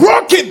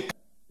broken.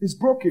 It's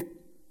broken.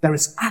 There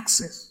is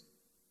access.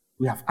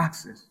 We have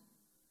access.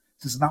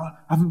 Since now,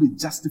 having been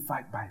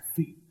justified by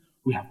faith,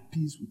 we have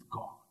peace with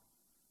God.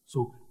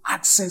 So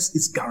access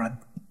is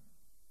guaranteed.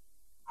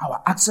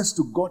 Our access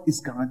to God is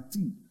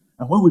guaranteed.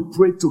 And when we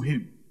pray to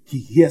Him, He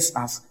hears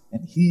us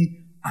and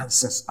He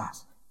answers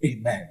us.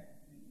 Amen.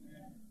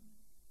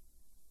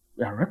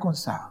 We are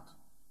reconciled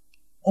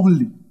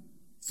only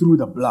through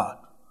the blood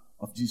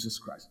of Jesus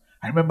Christ.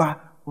 I remember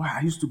when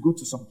I used to go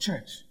to some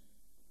church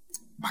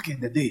back in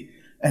the day,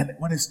 and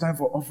when it's time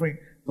for offering,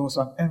 there was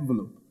an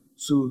envelope.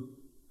 So,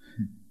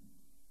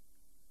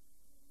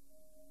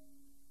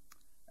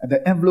 and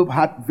the envelope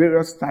had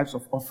various types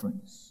of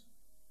offerings.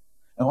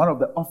 And one of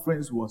the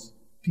offerings was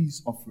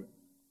peace offering.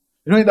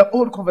 You know, in the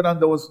old covenant,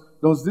 there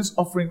was this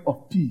offering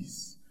of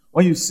peace.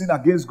 When you sin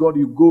against God,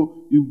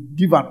 you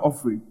give an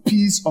offering,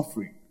 peace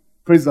offering.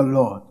 Praise the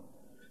Lord.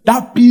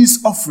 That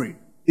peace offering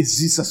is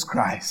Jesus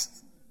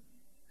Christ.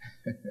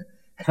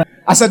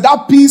 I said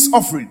that peace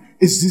offering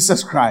is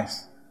Jesus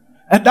Christ.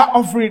 And that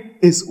offering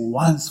is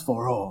once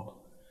for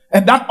all.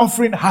 And that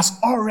offering has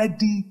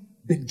already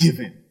been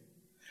given.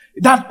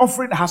 That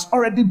offering has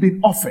already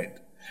been offered.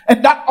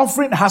 And that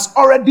offering has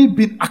already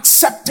been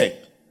accepted.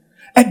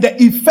 And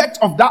the effect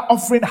of that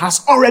offering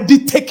has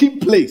already taken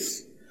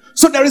place.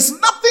 So there is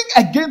nothing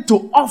again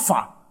to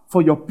offer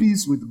for your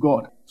peace with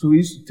God. So we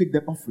used to take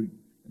the offering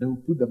and then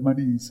we put the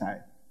money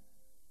inside.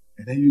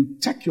 And then you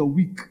check your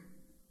week.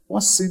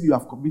 What sin you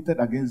have committed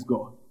against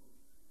God.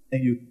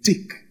 And you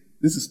take,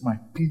 this is my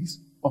peace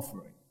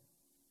offering.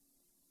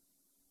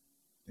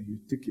 And you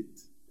take it.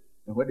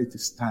 And when it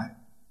is time,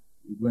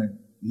 you go and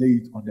lay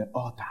it on the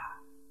altar.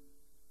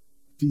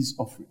 Peace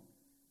offering.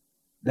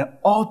 The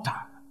altar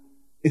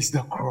is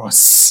the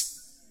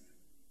cross.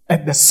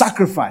 And the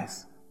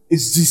sacrifice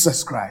is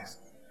Jesus Christ.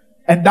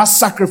 And that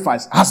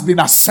sacrifice has been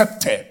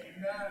accepted.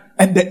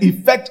 And the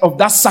effect of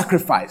that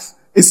sacrifice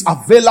is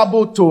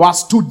available to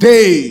us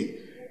today.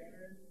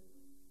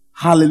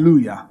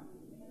 Hallelujah.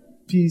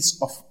 Peace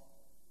offering.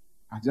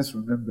 I just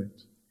remembered.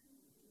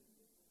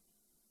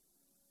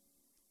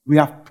 We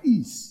have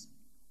peace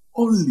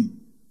only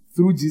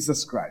through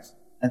Jesus Christ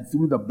and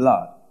through the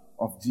blood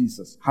of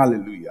Jesus.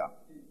 Hallelujah.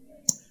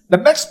 The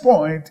next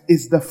point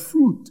is the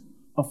fruit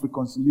of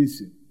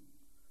reconciliation.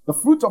 The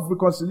fruit of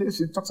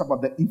reconciliation talks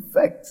about the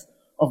effect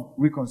of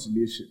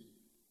reconciliation.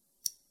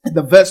 In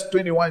the verse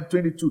 21 and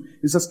 22,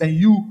 it says, and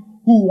you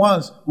who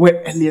once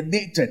were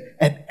alienated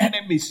and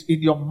enemies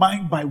in your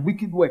mind by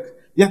wicked works,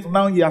 yet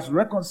now He has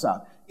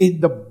reconciled in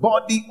the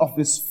body of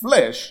His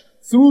flesh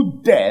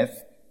through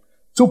death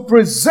to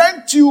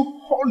present you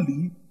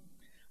holy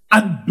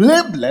and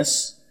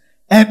blameless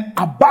and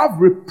above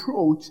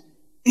reproach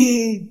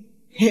in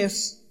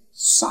His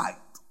sight.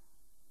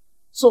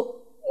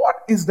 So, what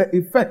is the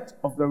effect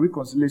of the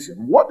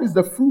reconciliation? What is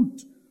the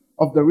fruit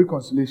of the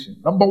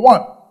reconciliation? Number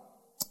one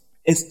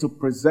is to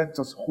present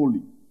us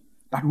holy,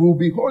 that we'll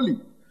be holy.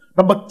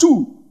 Number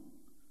two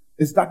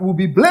is that we'll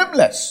be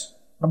blameless.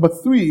 Number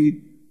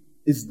three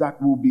is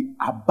that we'll be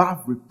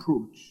above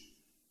reproach.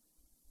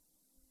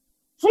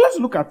 So let's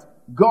look at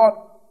God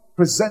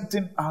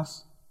presenting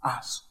us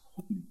as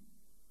holy.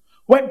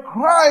 When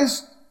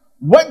Christ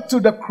went to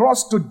the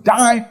cross to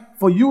die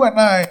for you and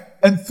I,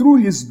 and through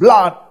His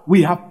blood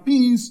we have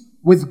peace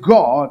with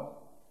God,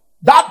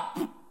 that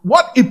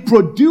what it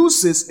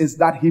produces is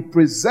that He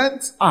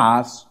presents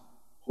us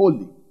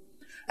holy.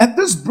 And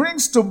this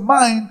brings to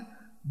mind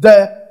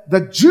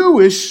the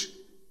Jewish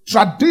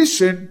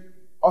tradition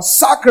or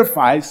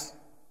sacrifice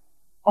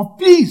of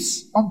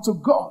peace unto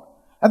God.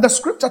 And the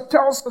scripture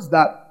tells us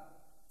that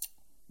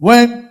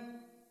when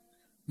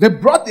they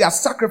brought their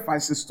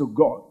sacrifices to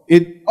God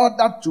in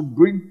order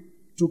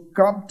to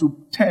come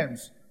to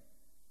terms,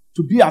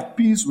 to be at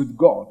peace with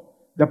God,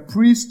 the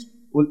priest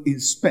will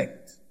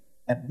inspect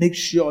and make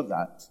sure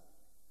that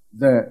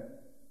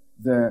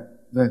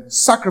the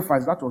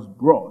sacrifice that was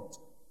brought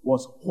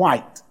was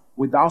white,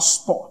 without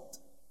spot.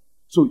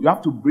 So you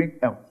have to bring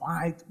a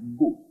white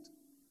goat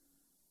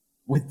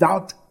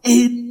without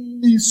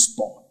any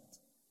spot.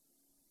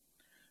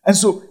 And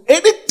so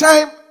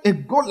anytime a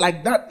goat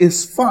like that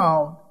is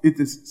found, it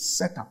is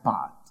set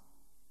apart.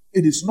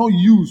 It is not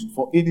used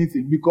for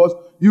anything because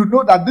you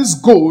know that this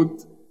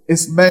goat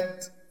is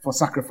meant for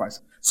sacrifice.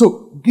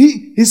 So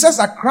he says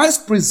that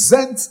Christ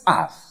presents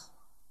us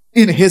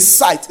in his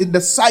sight, in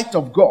the sight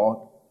of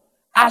God,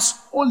 as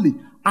holy,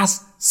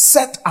 as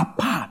set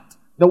apart.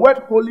 The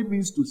word holy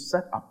means to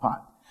set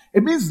apart.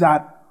 It means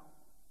that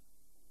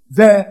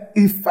the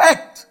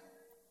effect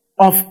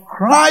of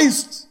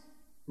Christ's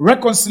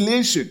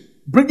reconciliation,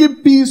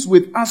 bringing peace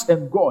with us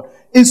and God,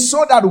 is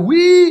so that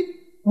we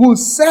will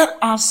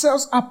set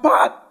ourselves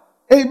apart.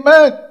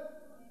 Amen.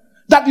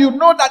 That you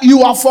know that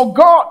you are for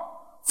God,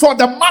 for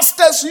the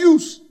master's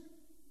use.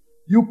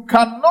 You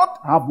cannot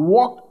have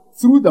walked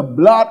through the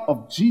blood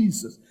of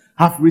Jesus,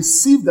 have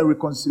received the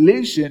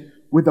reconciliation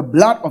with the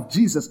blood of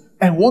Jesus,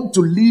 and want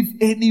to live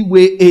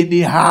anyway,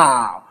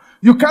 anyhow.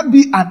 You can't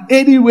be an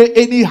anyway,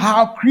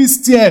 anyhow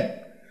Christian.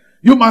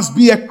 You must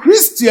be a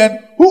Christian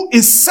who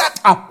is set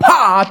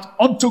apart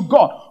unto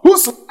God,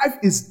 whose life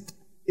is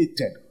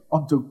dedicated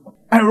unto God.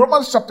 And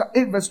Romans chapter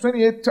 8 verse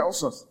 28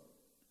 tells us,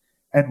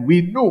 and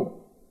we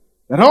know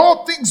that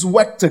all things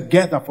work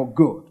together for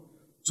good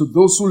to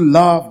those who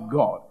love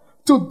God,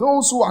 to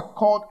those who are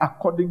called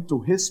according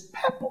to his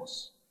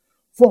purpose.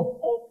 For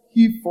whom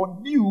he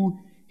foreknew,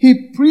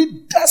 he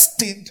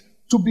predestined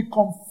to be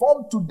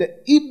conformed to the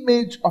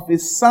image of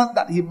his Son,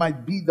 that he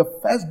might be the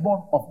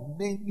firstborn of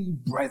many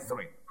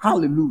brethren.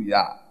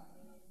 Hallelujah.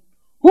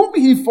 Whom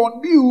he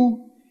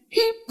foreknew,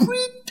 he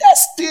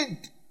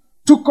predestined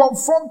to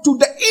conform to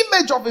the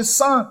image of his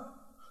Son.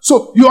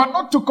 So you are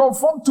not to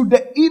conform to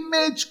the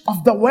image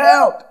of the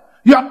world.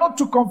 You are not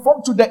to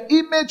conform to the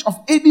image of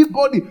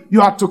anybody.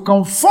 You are to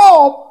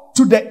conform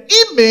to the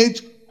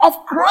image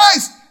of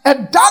Christ.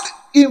 And that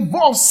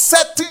involves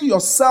setting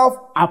yourself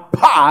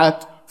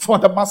apart for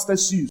the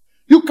master's use.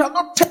 You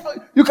cannot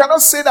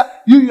say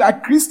that you are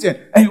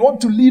Christian and you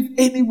want to live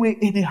anyway,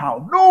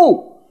 anyhow.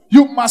 No.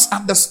 You must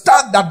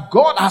understand that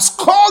God has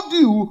called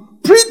you,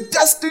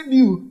 predestined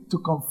you to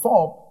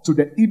conform to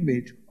the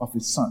image of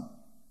his Son.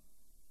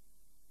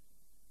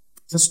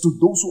 It says to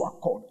those who are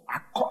called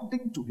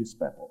according to his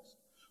purpose.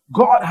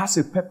 God has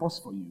a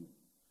purpose for you.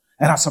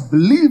 And as a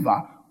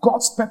believer,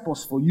 God's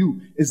purpose for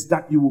you is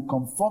that you will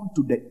conform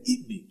to the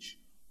image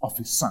of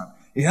his Son.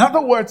 In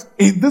other words,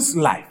 in this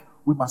life,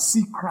 we must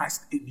see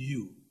Christ in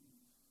you.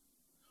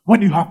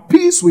 When you have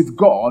peace with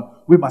God,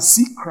 we must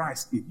see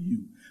Christ in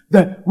you.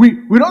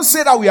 We don't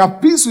say that we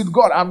have peace with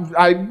God.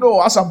 I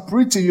know as I'm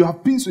preaching, you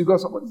have peace with God.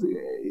 Somebody say,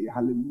 hey,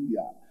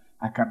 hallelujah.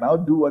 I can now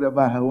do whatever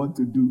I want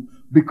to do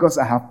because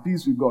I have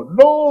peace with God.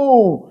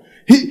 No.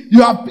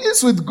 You have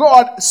peace with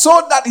God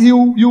so that he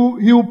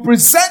will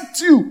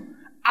present you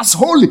as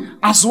holy,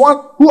 as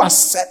one who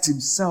has set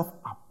himself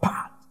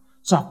apart.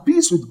 So have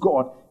peace with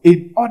God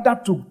in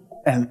order to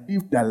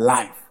live the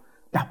life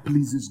that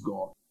pleases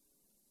God.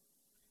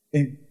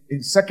 In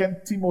 2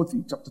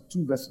 Timothy chapter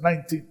 2 verse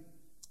 19,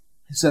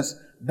 it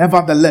says,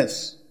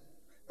 nevertheless,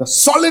 the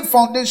solid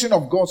foundation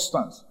of God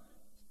stands.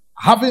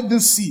 Having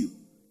this seal,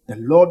 the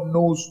Lord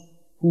knows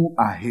who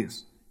are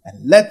his.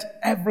 And let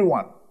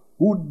everyone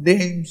who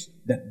names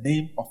the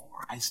name of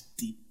Christ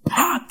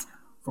depart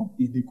from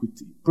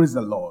iniquity. Praise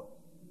the Lord.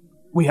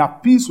 We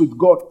have peace with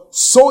God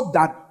so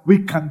that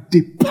we can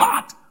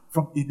depart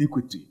from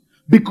iniquity.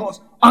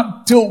 Because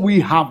until we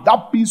have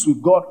that peace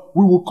with God,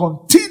 we will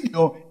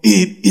continue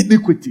in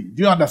iniquity.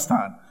 Do you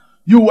understand?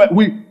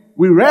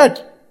 We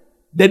read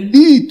the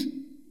need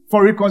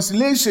for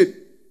reconciliation.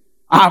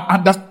 Our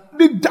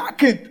understanding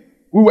darkened.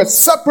 We were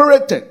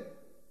separated.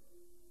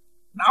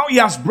 Now he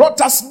has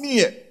brought us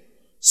near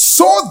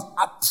so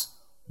that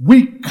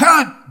we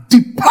can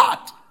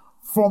depart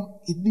from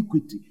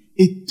iniquity.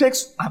 It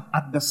takes an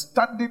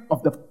understanding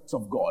of the peace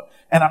of God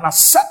and an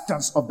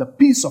acceptance of the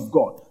peace of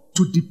God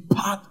to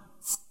depart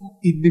from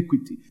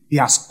iniquity. He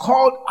has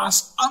called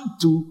us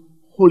unto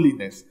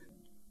holiness.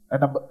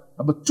 And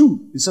number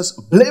 2, it says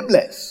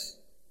blameless.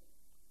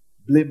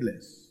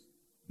 Blameless.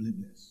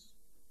 Blameless.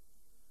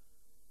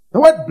 The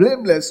word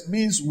blameless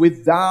means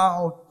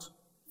without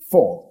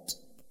fault.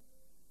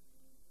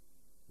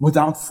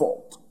 Without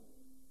fault.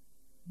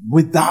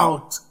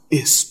 Without a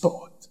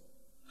spot.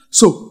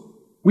 So,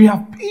 we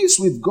have peace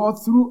with God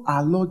through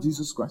our Lord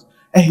Jesus Christ.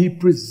 And he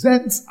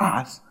presents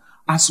us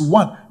as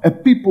one, a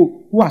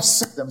people who have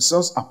set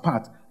themselves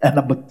apart. And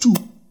number 2,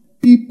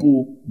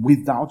 people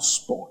without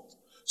spot.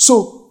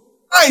 So,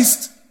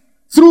 Christ,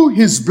 through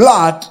his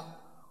blood,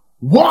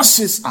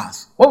 washes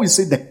us. When we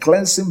say the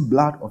cleansing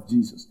blood of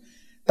Jesus,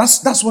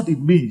 that's what it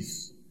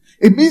means.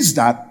 It means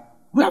that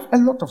we have a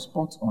lot of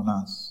spots on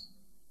us.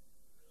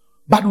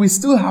 But we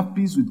still have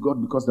peace with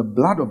God because the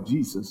blood of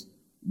Jesus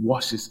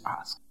washes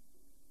us.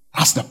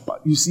 That's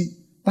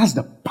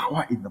the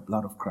power in the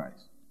blood of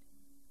Christ.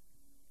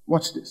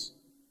 Watch this.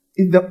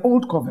 In the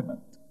old covenant,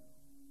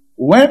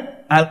 when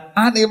an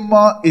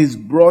animal is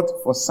brought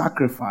for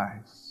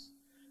sacrifice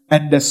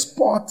and the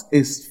spot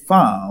is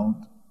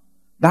found,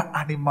 that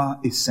animal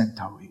is sent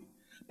away.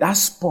 That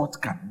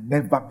spot can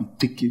never be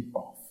taken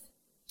off.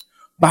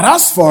 But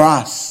as for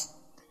us,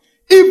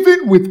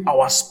 even with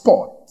our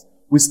spot,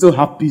 we still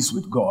have peace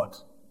with God.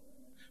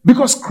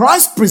 Because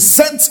Christ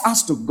presents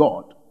us to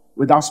God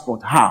without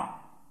spot. How?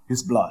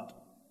 His blood.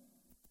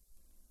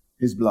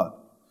 His blood.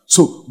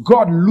 So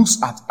God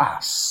looks at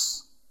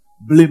us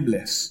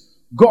blameless.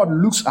 God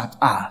looks at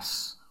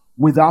us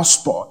without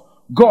spot.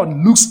 God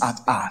looks at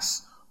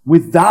us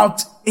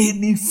without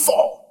any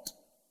fault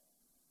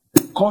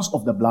because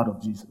of the blood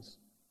of Jesus.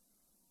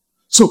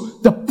 So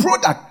the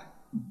product,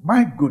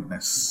 my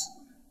goodness,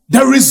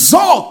 the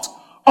result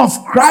of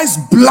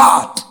Christ's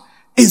blood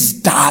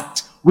is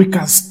that we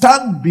can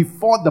stand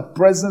before the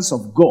presence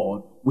of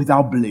God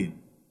without blame.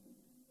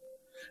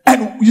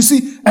 And you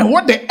see, and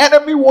what the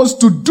enemy wants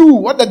to do,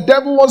 what the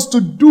devil wants to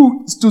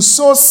do is to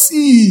sow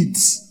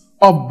seeds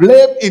of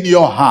blame in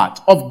your heart,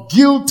 of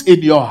guilt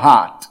in your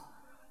heart,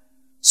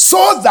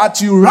 so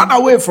that you run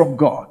away from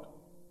God.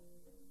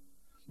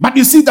 But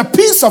you see, the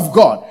peace of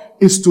God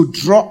is to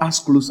draw us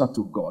closer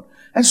to God.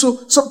 And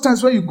so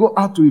sometimes when you go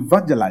out to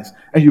evangelize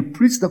and you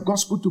preach the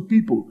gospel to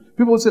people,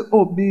 people say,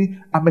 oh, me,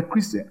 I'm a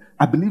Christian.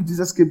 I believe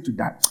Jesus came to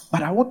die.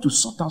 But I want to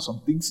sort out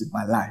some things in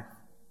my life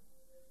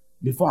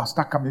before I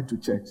start coming to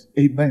church.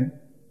 Amen.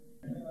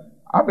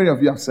 How many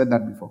of you have said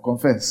that before?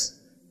 Confess.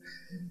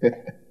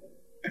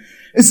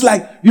 It's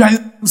like you are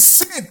in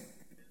sin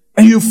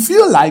and you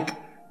feel like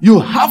you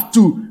have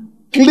to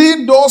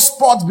clean those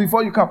spots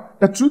before you come.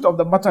 The truth of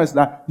the matter is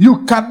that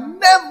you can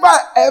never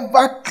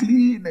ever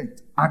clean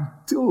it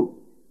until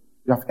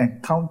you have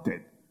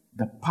encountered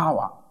the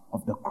power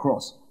of the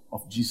cross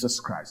of Jesus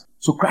Christ.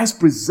 So Christ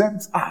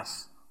presents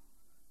us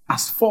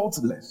as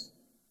faultless.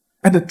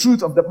 And the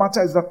truth of the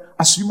matter is that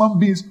as human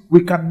beings,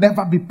 we can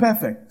never be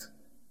perfect.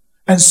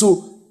 And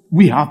so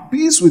we have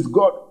peace with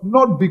God,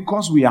 not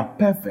because we are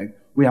perfect.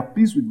 We have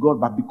peace with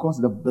God, but because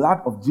the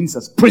blood of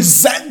Jesus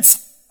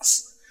presents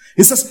us.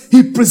 He says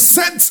he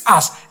presents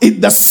us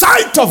in the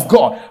sight of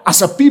God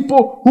as a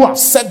people who have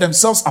set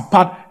themselves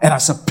apart and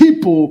as a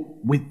people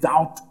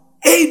without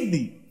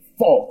any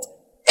fault,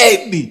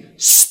 any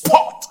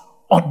spot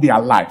on their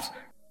lives.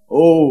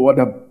 Oh, what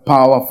a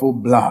powerful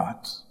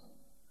blood.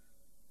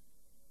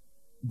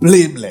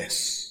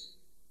 Blameless.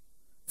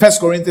 1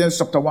 Corinthians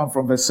chapter 1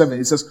 from verse 7,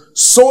 it says,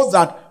 so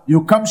that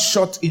you come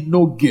short in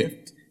no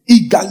gift,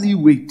 eagerly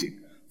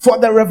waiting for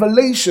the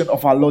revelation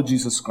of our Lord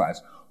Jesus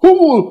Christ, who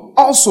will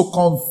also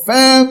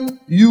confirm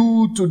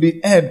you to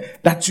the end,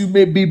 that you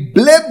may be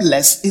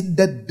blameless in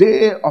the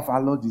day of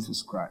our Lord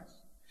Jesus Christ.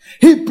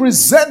 He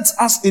presents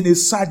us in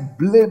his sight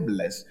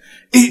blameless.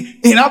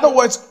 In other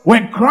words,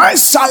 when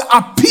Christ shall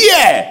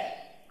appear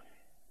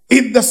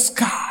in the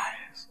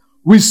skies,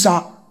 we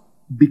shall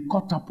be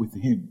caught up with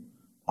him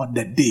on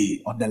the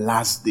day, on the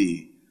last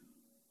day,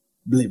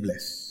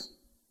 blameless,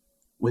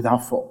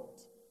 without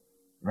fault,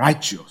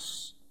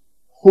 righteous,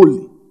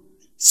 holy,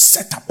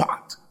 set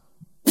apart,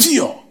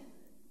 pure,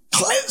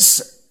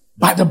 cleansed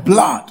by the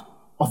blood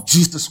of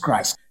Jesus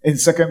Christ. In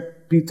 2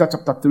 Peter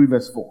chapter 3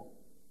 verse 4,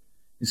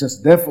 it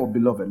says, therefore,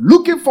 beloved,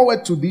 looking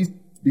forward to this,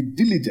 be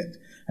diligent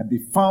and be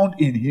found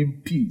in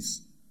him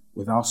peace,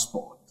 without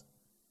spot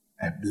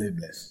and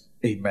blameless.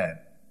 Amen.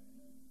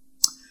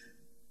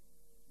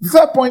 The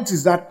third point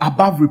is that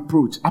above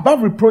reproach.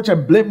 Above reproach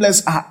and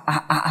blameless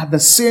are the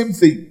same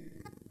thing.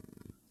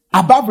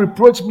 Above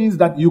reproach means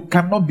that you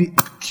cannot be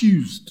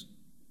accused.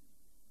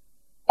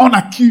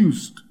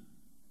 Unaccused.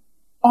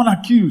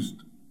 Unaccused.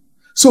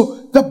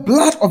 So the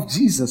blood of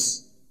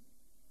Jesus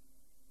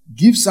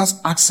gives us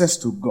access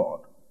to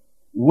God,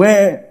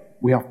 where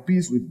we have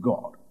peace with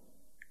God.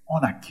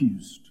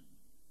 Unaccused.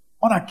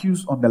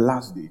 Unaccused on the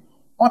last day.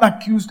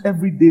 Unaccused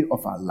every day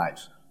of our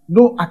lives.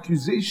 No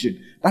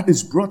accusation that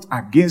is brought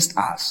against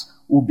us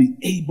will be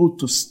able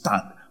to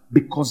stand,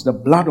 because the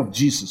blood of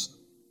Jesus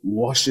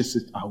washes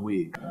it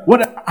away.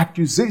 What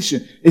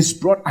accusation is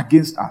brought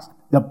against us,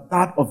 the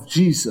blood of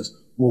Jesus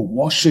will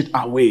wash it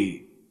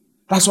away.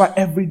 That's why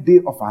every day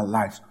of our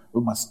lives,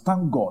 we must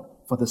thank God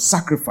for the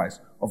sacrifice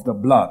of the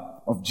blood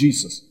of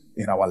Jesus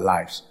in our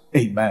lives.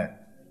 Amen.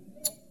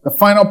 The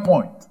final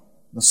point,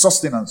 the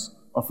sustenance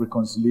of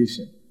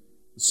reconciliation.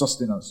 The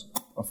sustenance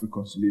of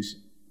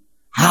reconciliation.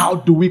 How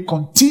do we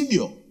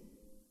continue?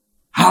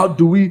 How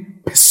do we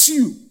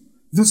pursue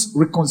this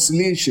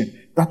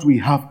reconciliation that we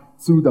have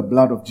through the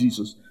blood of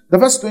Jesus? The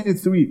verse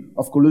 23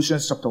 of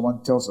Colossians chapter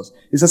 1 tells us,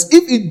 it says,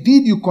 if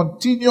indeed you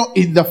continue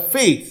in the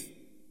faith,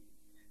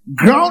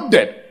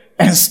 grounded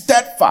and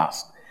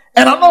steadfast,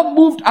 and are not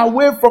moved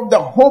away from the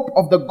hope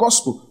of the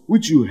gospel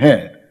which you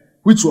heard,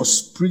 which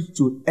was preached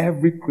to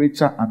every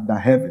creature under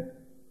heaven,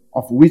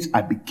 of which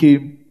I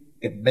became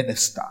a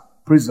minister.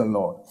 Praise the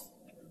Lord.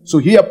 So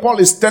here Paul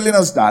is telling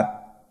us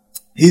that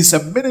he's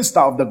a minister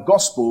of the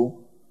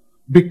gospel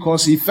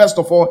because he first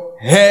of all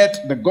heard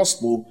the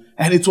gospel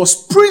and it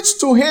was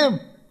preached to him.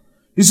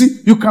 You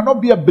see, you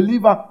cannot be a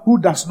believer who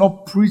does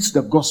not preach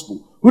the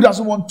gospel, who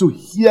doesn't want to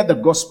hear the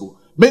gospel.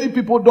 Many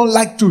people don't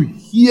like to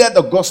hear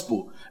the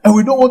gospel, and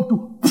we don't want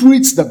to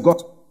preach the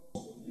gospel.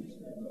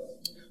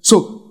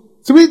 So,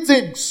 three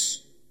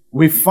things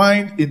we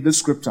find in the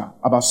scripture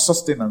about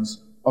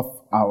sustenance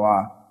of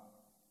our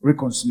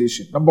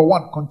reconciliation. Number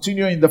one,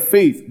 continue in the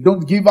faith.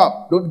 Don't give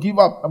up. Don't give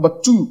up. Number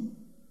two,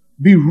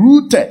 be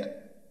rooted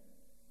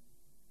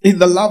in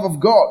the love of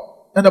God.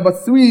 And number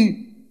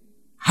three,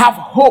 have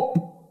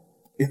hope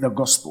in the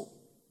gospel.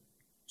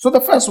 So the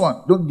first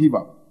one, don't give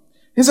up.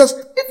 He says,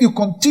 if you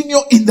continue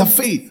in the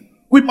faith,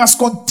 we must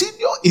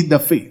continue in the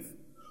faith.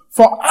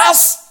 For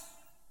us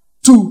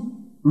to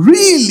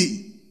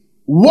really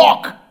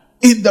walk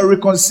in the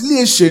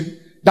reconciliation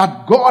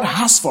that God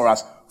has for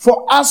us,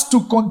 for us to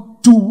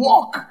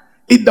walk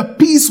in the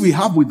peace we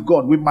have with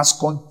God, we must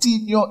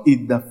continue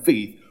in the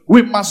faith.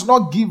 We must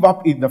not give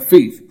up in the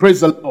faith.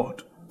 Praise the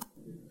Lord.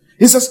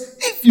 He says,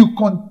 if you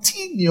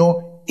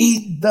continue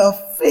in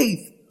the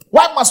faith.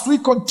 Why must we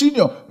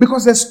continue?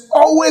 Because there's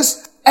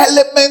always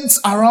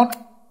elements around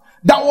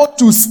that want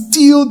to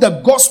steal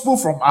the gospel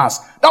from us,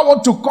 that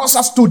want to cause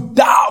us to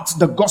doubt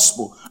the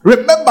gospel.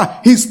 Remember,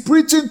 he's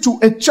preaching to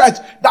a church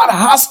that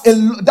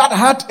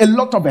had a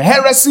lot of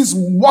heresies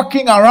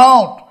walking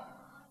around.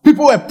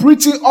 People were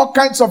preaching all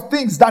kinds of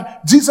things,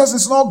 that Jesus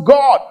is not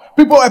God.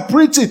 People were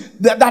preaching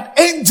that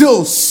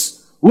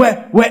angels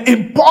were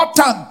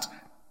important.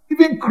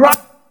 Even Christ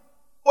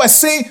was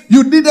saying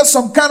you needed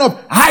some kind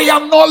of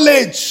higher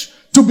knowledge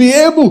to be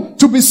able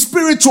to be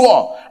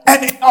spiritual.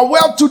 And in our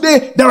world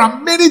today, there are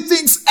many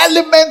things,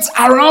 elements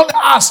around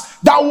us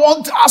that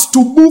want us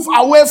to move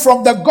away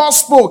from the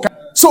gospel.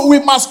 So we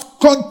must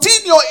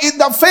continue in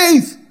the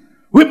faith.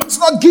 We must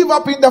not give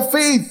up in the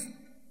faith.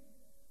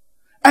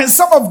 And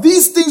some of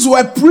these things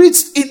were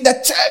preached in the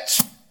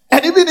church.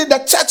 And even in the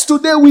church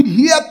today, we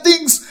hear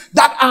things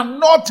that are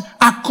not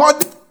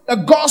according to the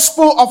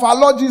gospel of our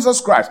Lord Jesus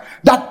Christ,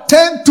 that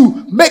tend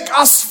to make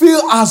us feel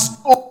as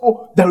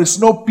though there is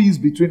no peace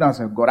between us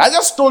and God. I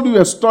just told you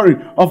a story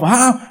of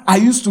how I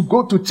used to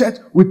go to church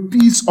with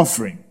peace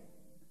offering.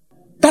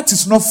 That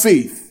is not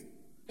faith.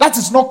 That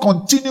is not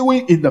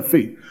continuing in the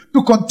faith.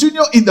 To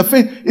continue in the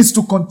faith is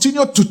to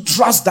continue to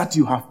trust that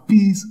you have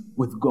peace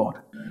with God.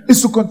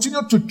 It's to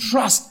continue to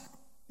trust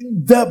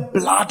in the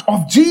blood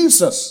of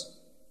Jesus.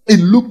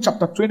 In Luke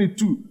chapter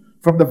 22,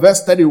 from the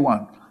verse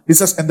 31, he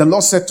says, and the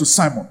Lord said to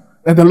Simon,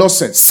 and the Lord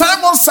said,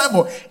 Simon,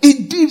 Simon,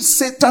 indeed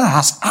Satan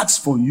has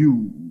asked for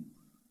you,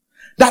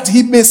 that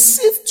he may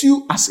sift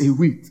you as a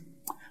wheat.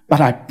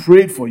 But I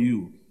prayed for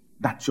you,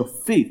 that your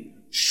faith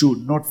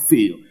should not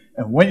fail.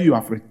 And when you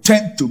have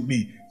returned to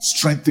me,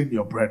 strengthen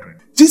your brethren.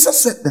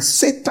 Jesus said that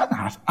Satan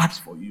has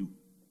asked for you,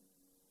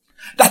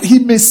 that he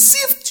may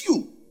sift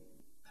you.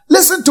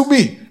 Listen to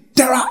me.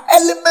 There are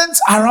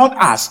elements around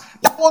us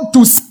that want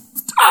to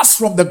sift us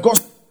from the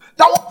gospel,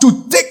 that want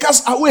to take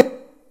us away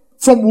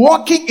from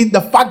walking in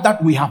the fact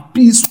that we have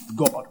peace with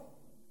God.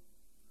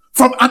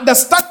 From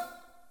understanding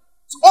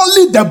it's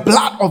only the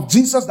blood of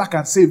Jesus that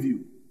can save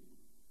you.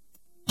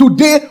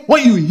 Today,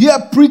 when you hear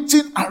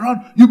preaching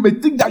around, you may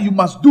think that you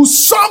must do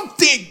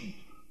something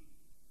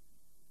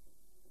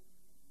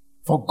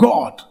for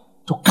God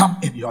to come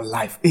in your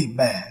life.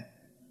 Amen.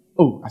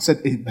 Oh, I said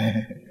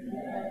amen.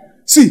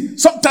 See,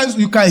 sometimes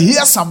you can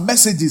hear some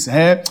messages,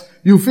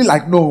 you feel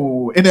like,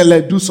 no,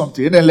 NLA do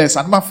something, NLA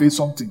Sanma say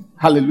something.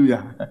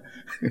 Hallelujah.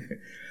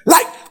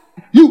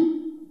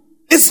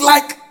 It's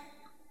like,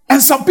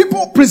 and some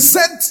people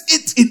present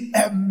it in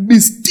a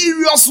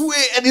mysterious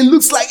way, and it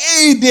looks like,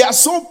 hey, they are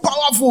so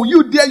powerful.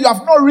 You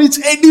have not reached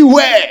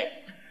anywhere.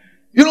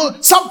 You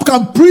know, some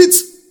can preach,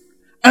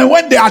 and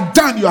when they are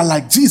done, you are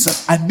like,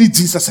 Jesus, I need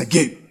Jesus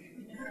again.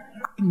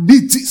 I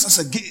need Jesus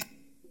again.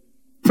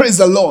 Praise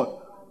the Lord.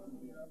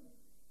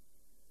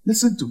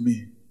 Listen to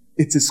me.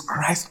 It is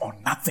Christ or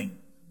nothing.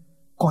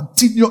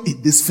 Continue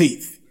in this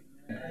faith.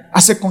 I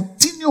say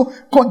continue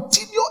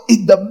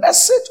in the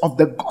message of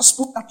the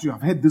gospel that you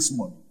have heard this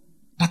morning.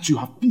 That you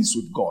have peace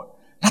with God.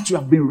 That you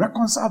have been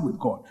reconciled with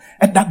God.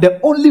 And that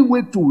the only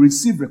way to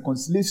receive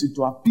reconciliation,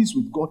 to have peace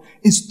with God,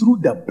 is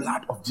through the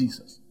blood of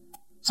Jesus.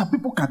 Some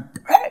people can,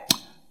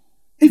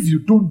 if you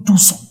don't do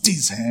some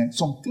things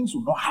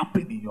will not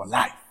happen in your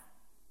life.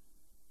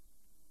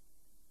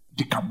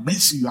 They can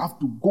mess you. You have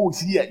to go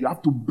here. You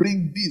have to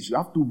bring this. You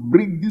have to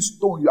bring this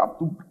stone. You have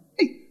to.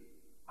 Hey,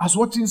 I was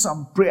watching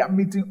some prayer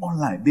meeting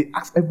online. They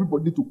asked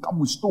everybody to come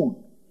with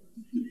stone.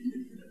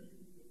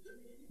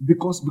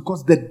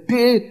 Because the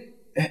day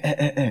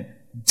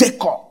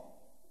Jacob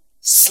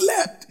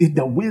slept in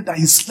the way that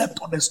he slept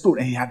on the stone,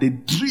 and he had a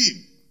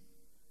dream,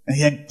 and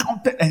he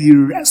encountered and he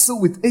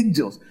wrestled with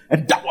angels,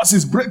 and that was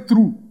his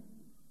breakthrough.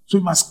 So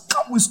he must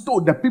come with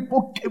stone. The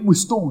people came with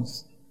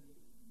stones.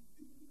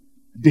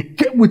 They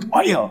came with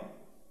oil,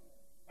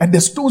 and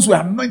the stones were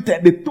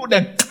anointed. They told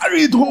them,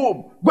 carry it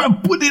home. Go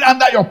and put it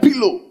under your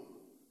pillow.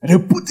 And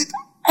they put it.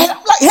 And I'm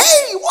like,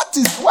 hey,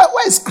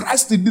 where is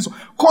Christ in this?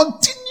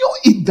 Continue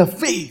in the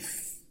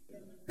faith.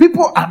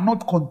 People are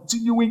not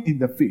continuing in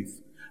the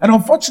faith. And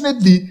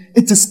unfortunately,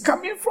 it is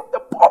coming from the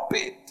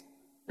pulpit.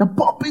 The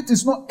pulpit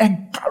is not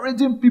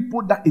encouraging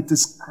people that it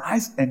is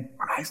Christ and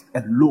Christ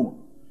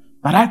alone.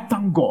 But I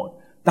thank God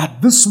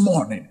that this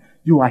morning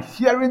you are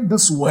hearing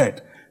this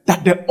word,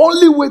 that the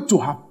only way to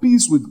have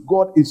peace with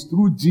God is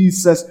through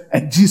Jesus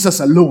and Jesus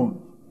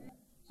alone.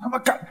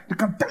 They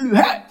can tell you,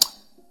 hey,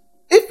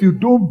 if you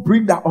don't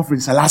bring that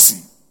offering,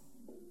 Selassie,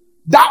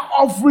 that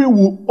offering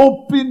will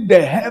open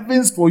the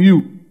heavens for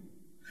you.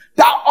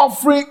 That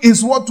offering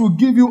is what will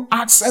give you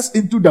access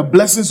into the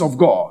blessings of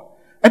God.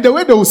 And the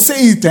way they will say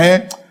it,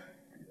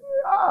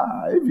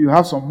 if you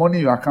have some money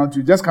in your account,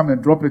 you just come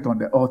and drop it on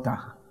the altar.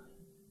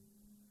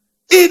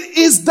 It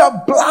is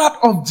the blood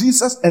of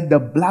Jesus and the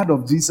blood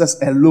of Jesus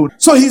alone.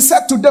 So he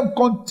said to them,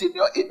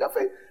 continue in the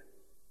faith.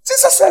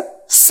 Jesus said,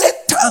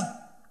 Satan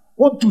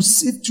want to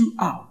sift you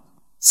out.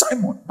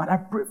 Simon, but I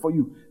pray for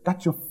you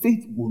that your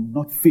faith will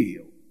not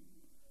fail.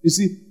 You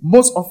see,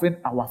 most often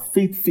our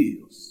faith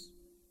fails.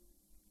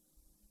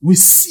 We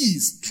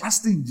cease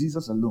trusting in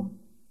Jesus alone.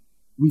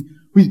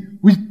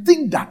 We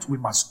think that we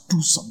must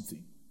do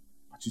something.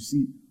 But you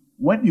see,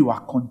 when you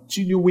are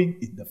continuing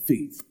in the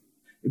faith,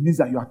 it means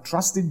that you are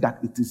trusting that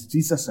it is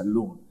Jesus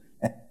alone.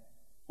 And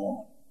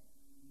on.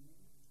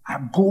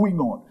 I'm going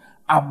on.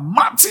 I'm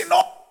marching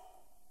on.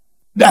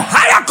 The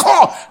higher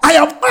call. I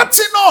am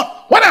marching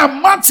on. When I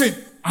am marching,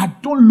 I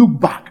don't look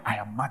back. I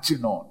am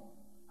marching on.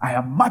 I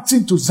am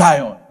marching to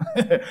Zion.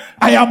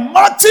 I am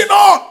marching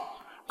on.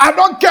 I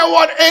don't care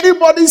what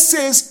anybody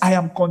says. I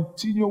am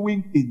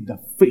continuing in the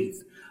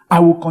faith. I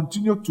will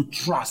continue to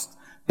trust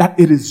that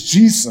it is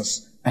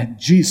Jesus and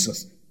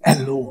Jesus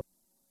alone.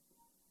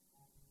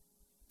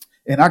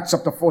 In Acts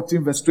chapter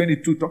 14 verse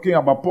 22, talking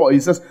about Paul, he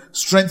says,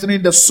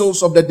 strengthening the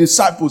souls of the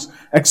disciples,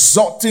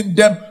 exhorting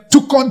them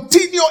to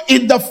continue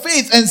in the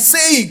faith and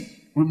saying,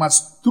 we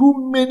must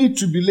through many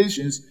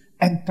tribulations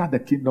enter the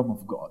kingdom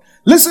of God.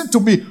 Listen to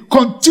me.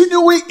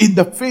 Continuing in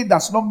the faith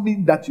does not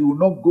mean that you will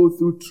not go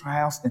through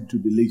trials and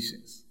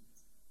tribulations.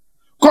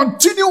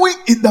 Continuing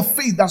in the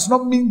faith does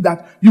not mean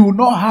that you will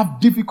not have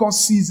difficult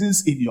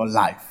seasons in your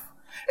life.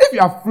 If you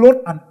have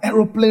flown an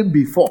aeroplane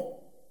before,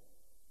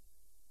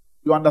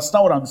 you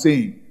understand what I'm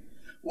saying?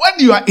 When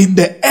you are in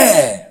the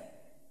air,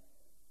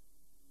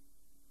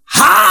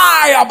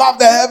 high above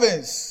the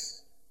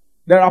heavens,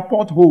 there are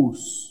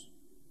potholes.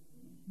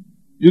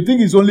 You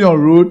think it's only on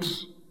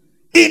roads?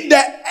 In the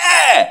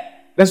air,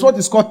 that's what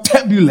is called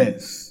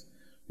turbulence.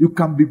 You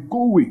can be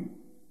going,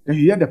 and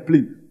you hear the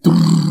plane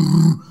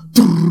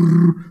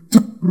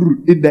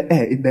in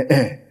the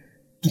air,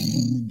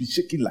 be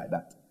shaking like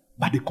that.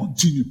 But they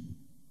continue.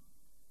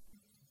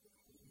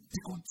 They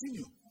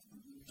continue.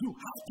 You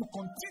have to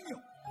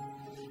continue.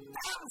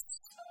 Else,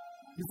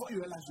 before you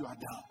realize you are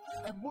down.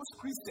 And most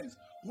Christians,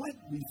 when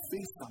we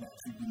face some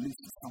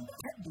tribulation, some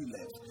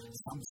turbulence,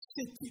 some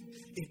shaking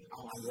in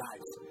our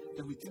lives,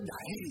 then we think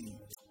that, hey,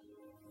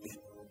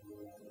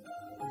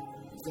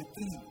 the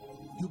thing,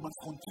 you must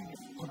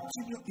continue.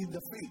 Continue in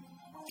the faith.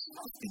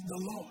 Trust in the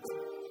Lord.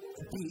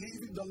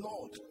 Believe in the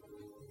Lord.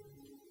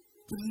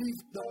 Believe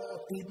the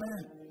Lord.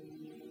 Amen.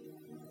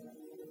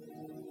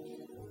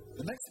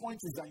 The next point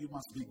is that you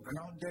must be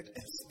grounded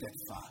and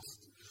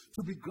steadfast.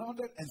 To be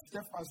grounded and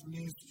steadfast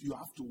means you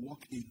have to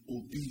walk in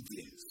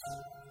obedience.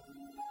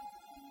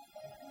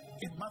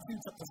 In Matthew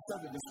chapter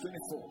 7, verse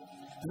 24,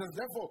 it says,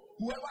 therefore,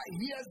 whoever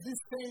hears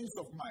these sayings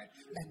of mine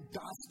and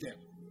does them,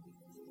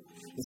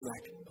 it's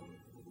like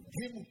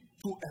him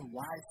to a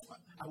wise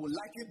man. I will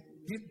liken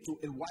him to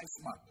a wise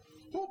man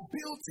who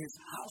built his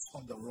house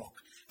on the rock,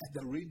 and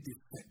the rain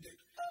descended,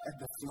 and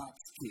the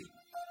floods came,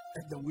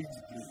 and the wind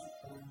blew,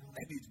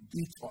 and it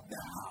beat on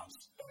the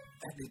house,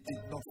 and it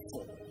did not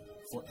fall,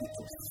 for it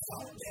was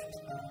founded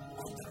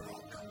on the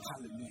rock.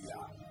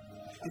 Hallelujah.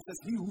 It says,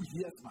 he who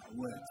hears my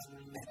words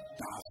and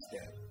does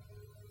them.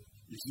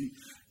 You see,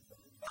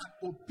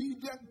 an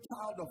obedient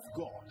child of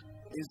God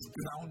is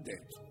grounded.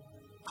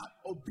 An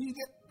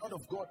obedient child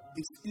of God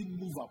is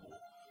immovable.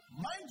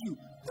 Mind you,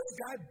 this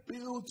guy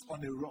built on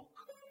a rock.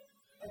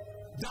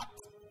 That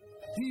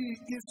he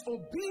is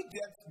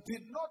obedient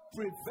did not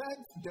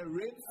prevent the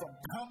rain from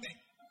coming.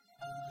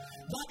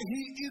 That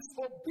he is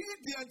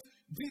obedient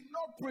did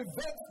not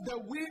prevent the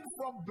wind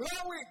from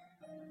blowing.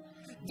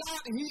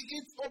 That he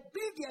is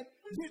obedient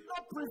did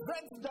not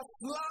prevent the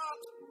flood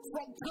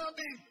from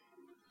coming.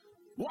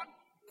 What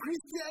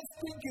Christians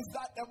think is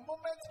that the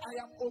moment I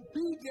am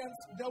obedient,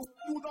 the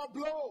wind will not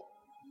blow.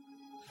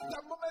 The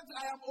moment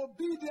I am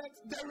obedient,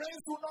 the rain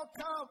will not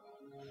come.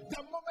 The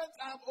moment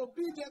I am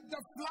obedient,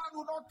 the flood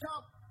will not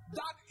come.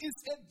 That is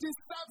a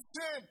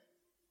deception.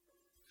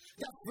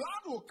 The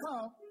flood will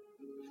come,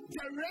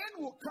 the rain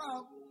will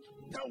come,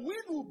 the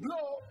wind will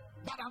blow,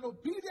 but an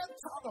obedient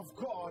child of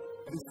God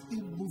is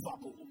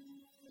immovable.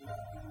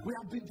 We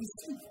have been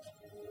deceived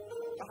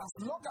that as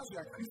long as we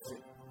are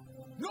Christian,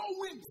 no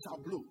wind shall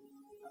blow,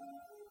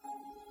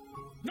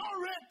 no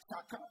rain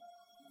shall come,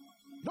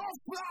 no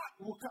flood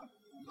will come.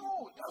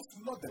 No,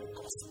 that's not the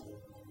gospel.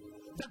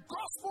 The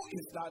gospel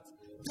is that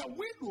the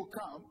wind will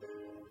come,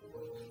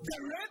 the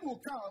rain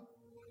will come,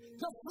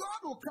 the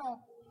flood will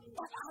come,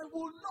 but I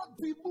will not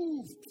be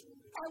moved.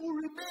 I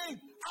will remain.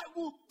 I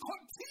will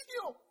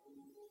continue.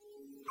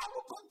 I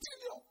will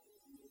continue.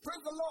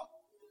 Praise the Lord.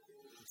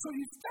 So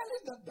he's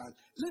telling them that,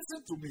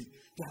 listen to me,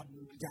 there are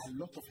a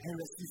lot of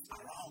heresies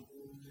around,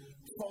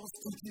 false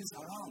teachings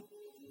around,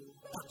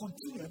 but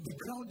continue and be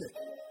grounded.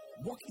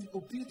 Walk in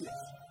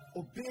obedience.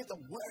 Obey the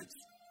words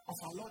of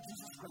our Lord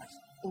Jesus Christ.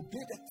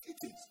 Obey the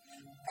teachings.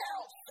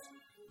 Else,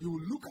 you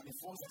will look at the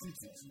false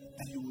teachings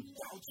and you will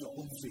doubt your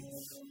own faith.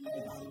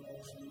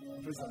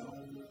 Praise the Lord.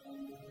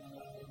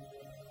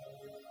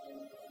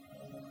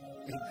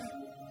 Amen.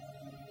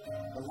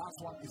 The last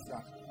one is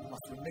that we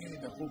must remain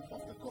in the hope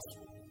of the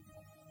gospel.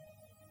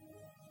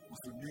 We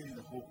must remain in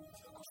the hope of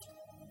the gospel.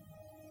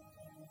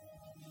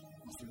 We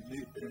must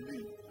remain in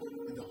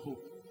the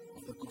hope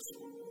of the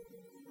gospel.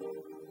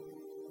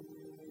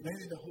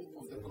 Remain in the hope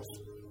of the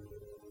gospel.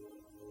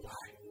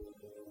 Why?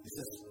 He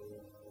says,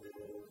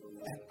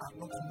 and are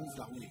not moved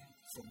away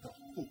from the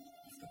hope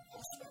of the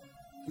gospel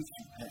which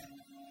you heard.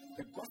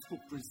 The gospel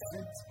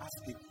presents us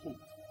a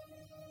hope.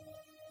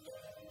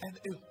 And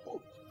a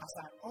hope, as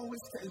I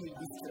always tell you in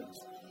this church,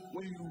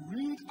 when you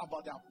read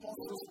about the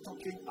apostles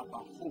talking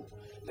about hope,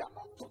 they are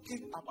not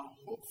talking about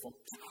hope for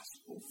cash,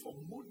 hope for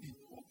money,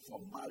 hope for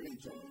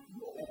marriage.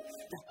 No,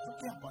 they are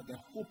talking about the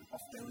hope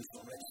of the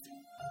resurrection.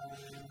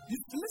 You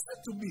listen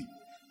to me.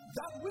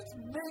 That which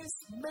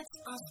makes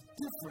us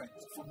different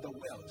from the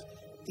world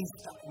is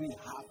that we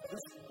have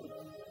this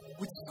hope,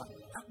 which is an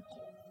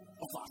anchor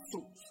of our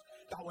souls.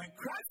 That when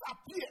Christ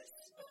appears,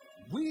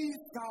 we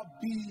shall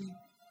be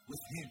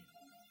with him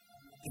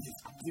in his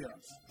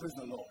appearance. Praise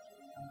the Lord.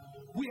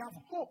 We have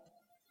hope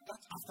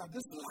that after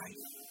this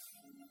life,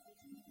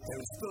 there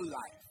is still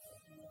life,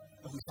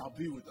 and we shall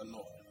be with the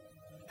Lord.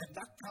 And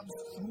that comes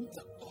through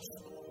the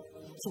gospel.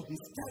 So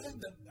he's telling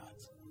them that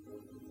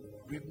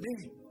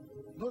remain,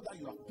 know that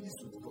you have peace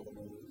with God.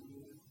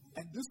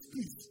 And this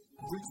peace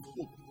brings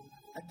hope.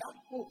 And that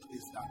hope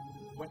is that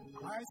when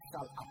Christ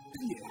shall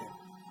appear,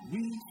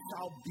 we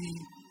shall be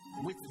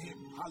with him.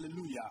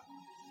 Hallelujah.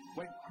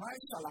 When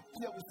Christ shall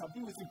appear, we shall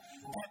be with him.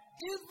 And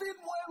even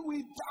when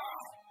we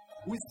die,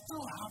 we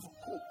still have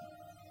hope.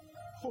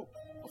 Hope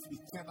of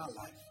eternal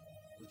life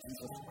with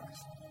Jesus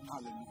Christ.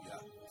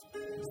 Hallelujah.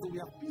 So we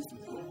have peace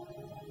with God.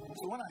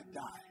 So when I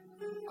die,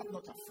 I'm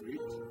not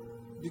afraid,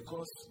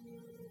 because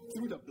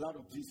through the blood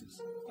of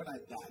Jesus, when I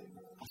die,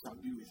 I shall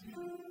be with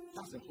him.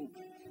 That's the hope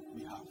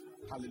we have.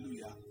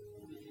 Hallelujah.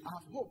 I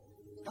have hope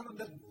that on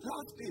the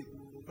last day,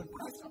 when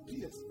Christ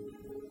appears,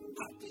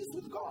 I have peace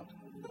with God.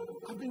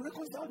 I've been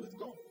reconciled with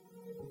God.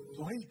 So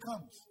when he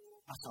comes,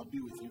 I shall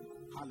be with him.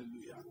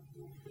 Hallelujah.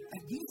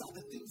 And these are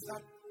the things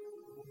that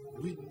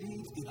we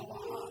need in our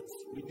hearts.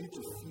 We need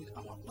to feed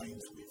our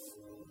minds with.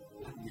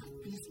 And we have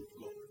peace with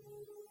God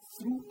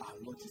through our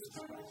Lord Jesus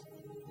Christ.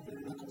 We've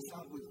been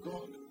reconciled with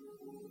God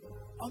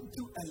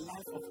unto a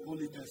life of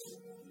holiness,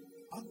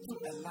 unto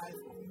a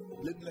life of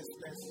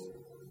blamelessness,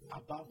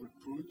 above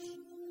reproach,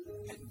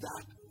 and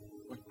that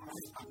when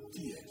Christ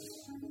appears,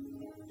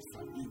 we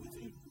shall be with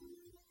him.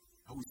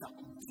 And we shall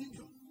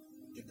continue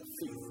in the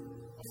faith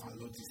of our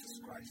Lord Jesus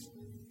Christ.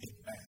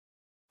 Amen.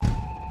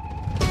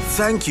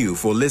 Thank you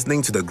for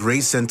listening to the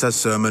Grace Center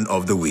Sermon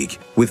of the Week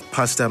with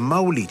Pastor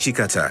Mauli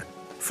Chikata.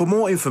 For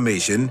more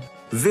information,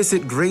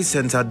 visit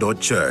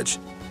gracecenter.church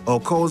or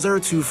call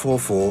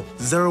 0244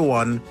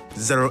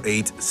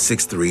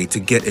 010863 to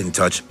get in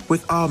touch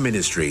with our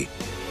ministry.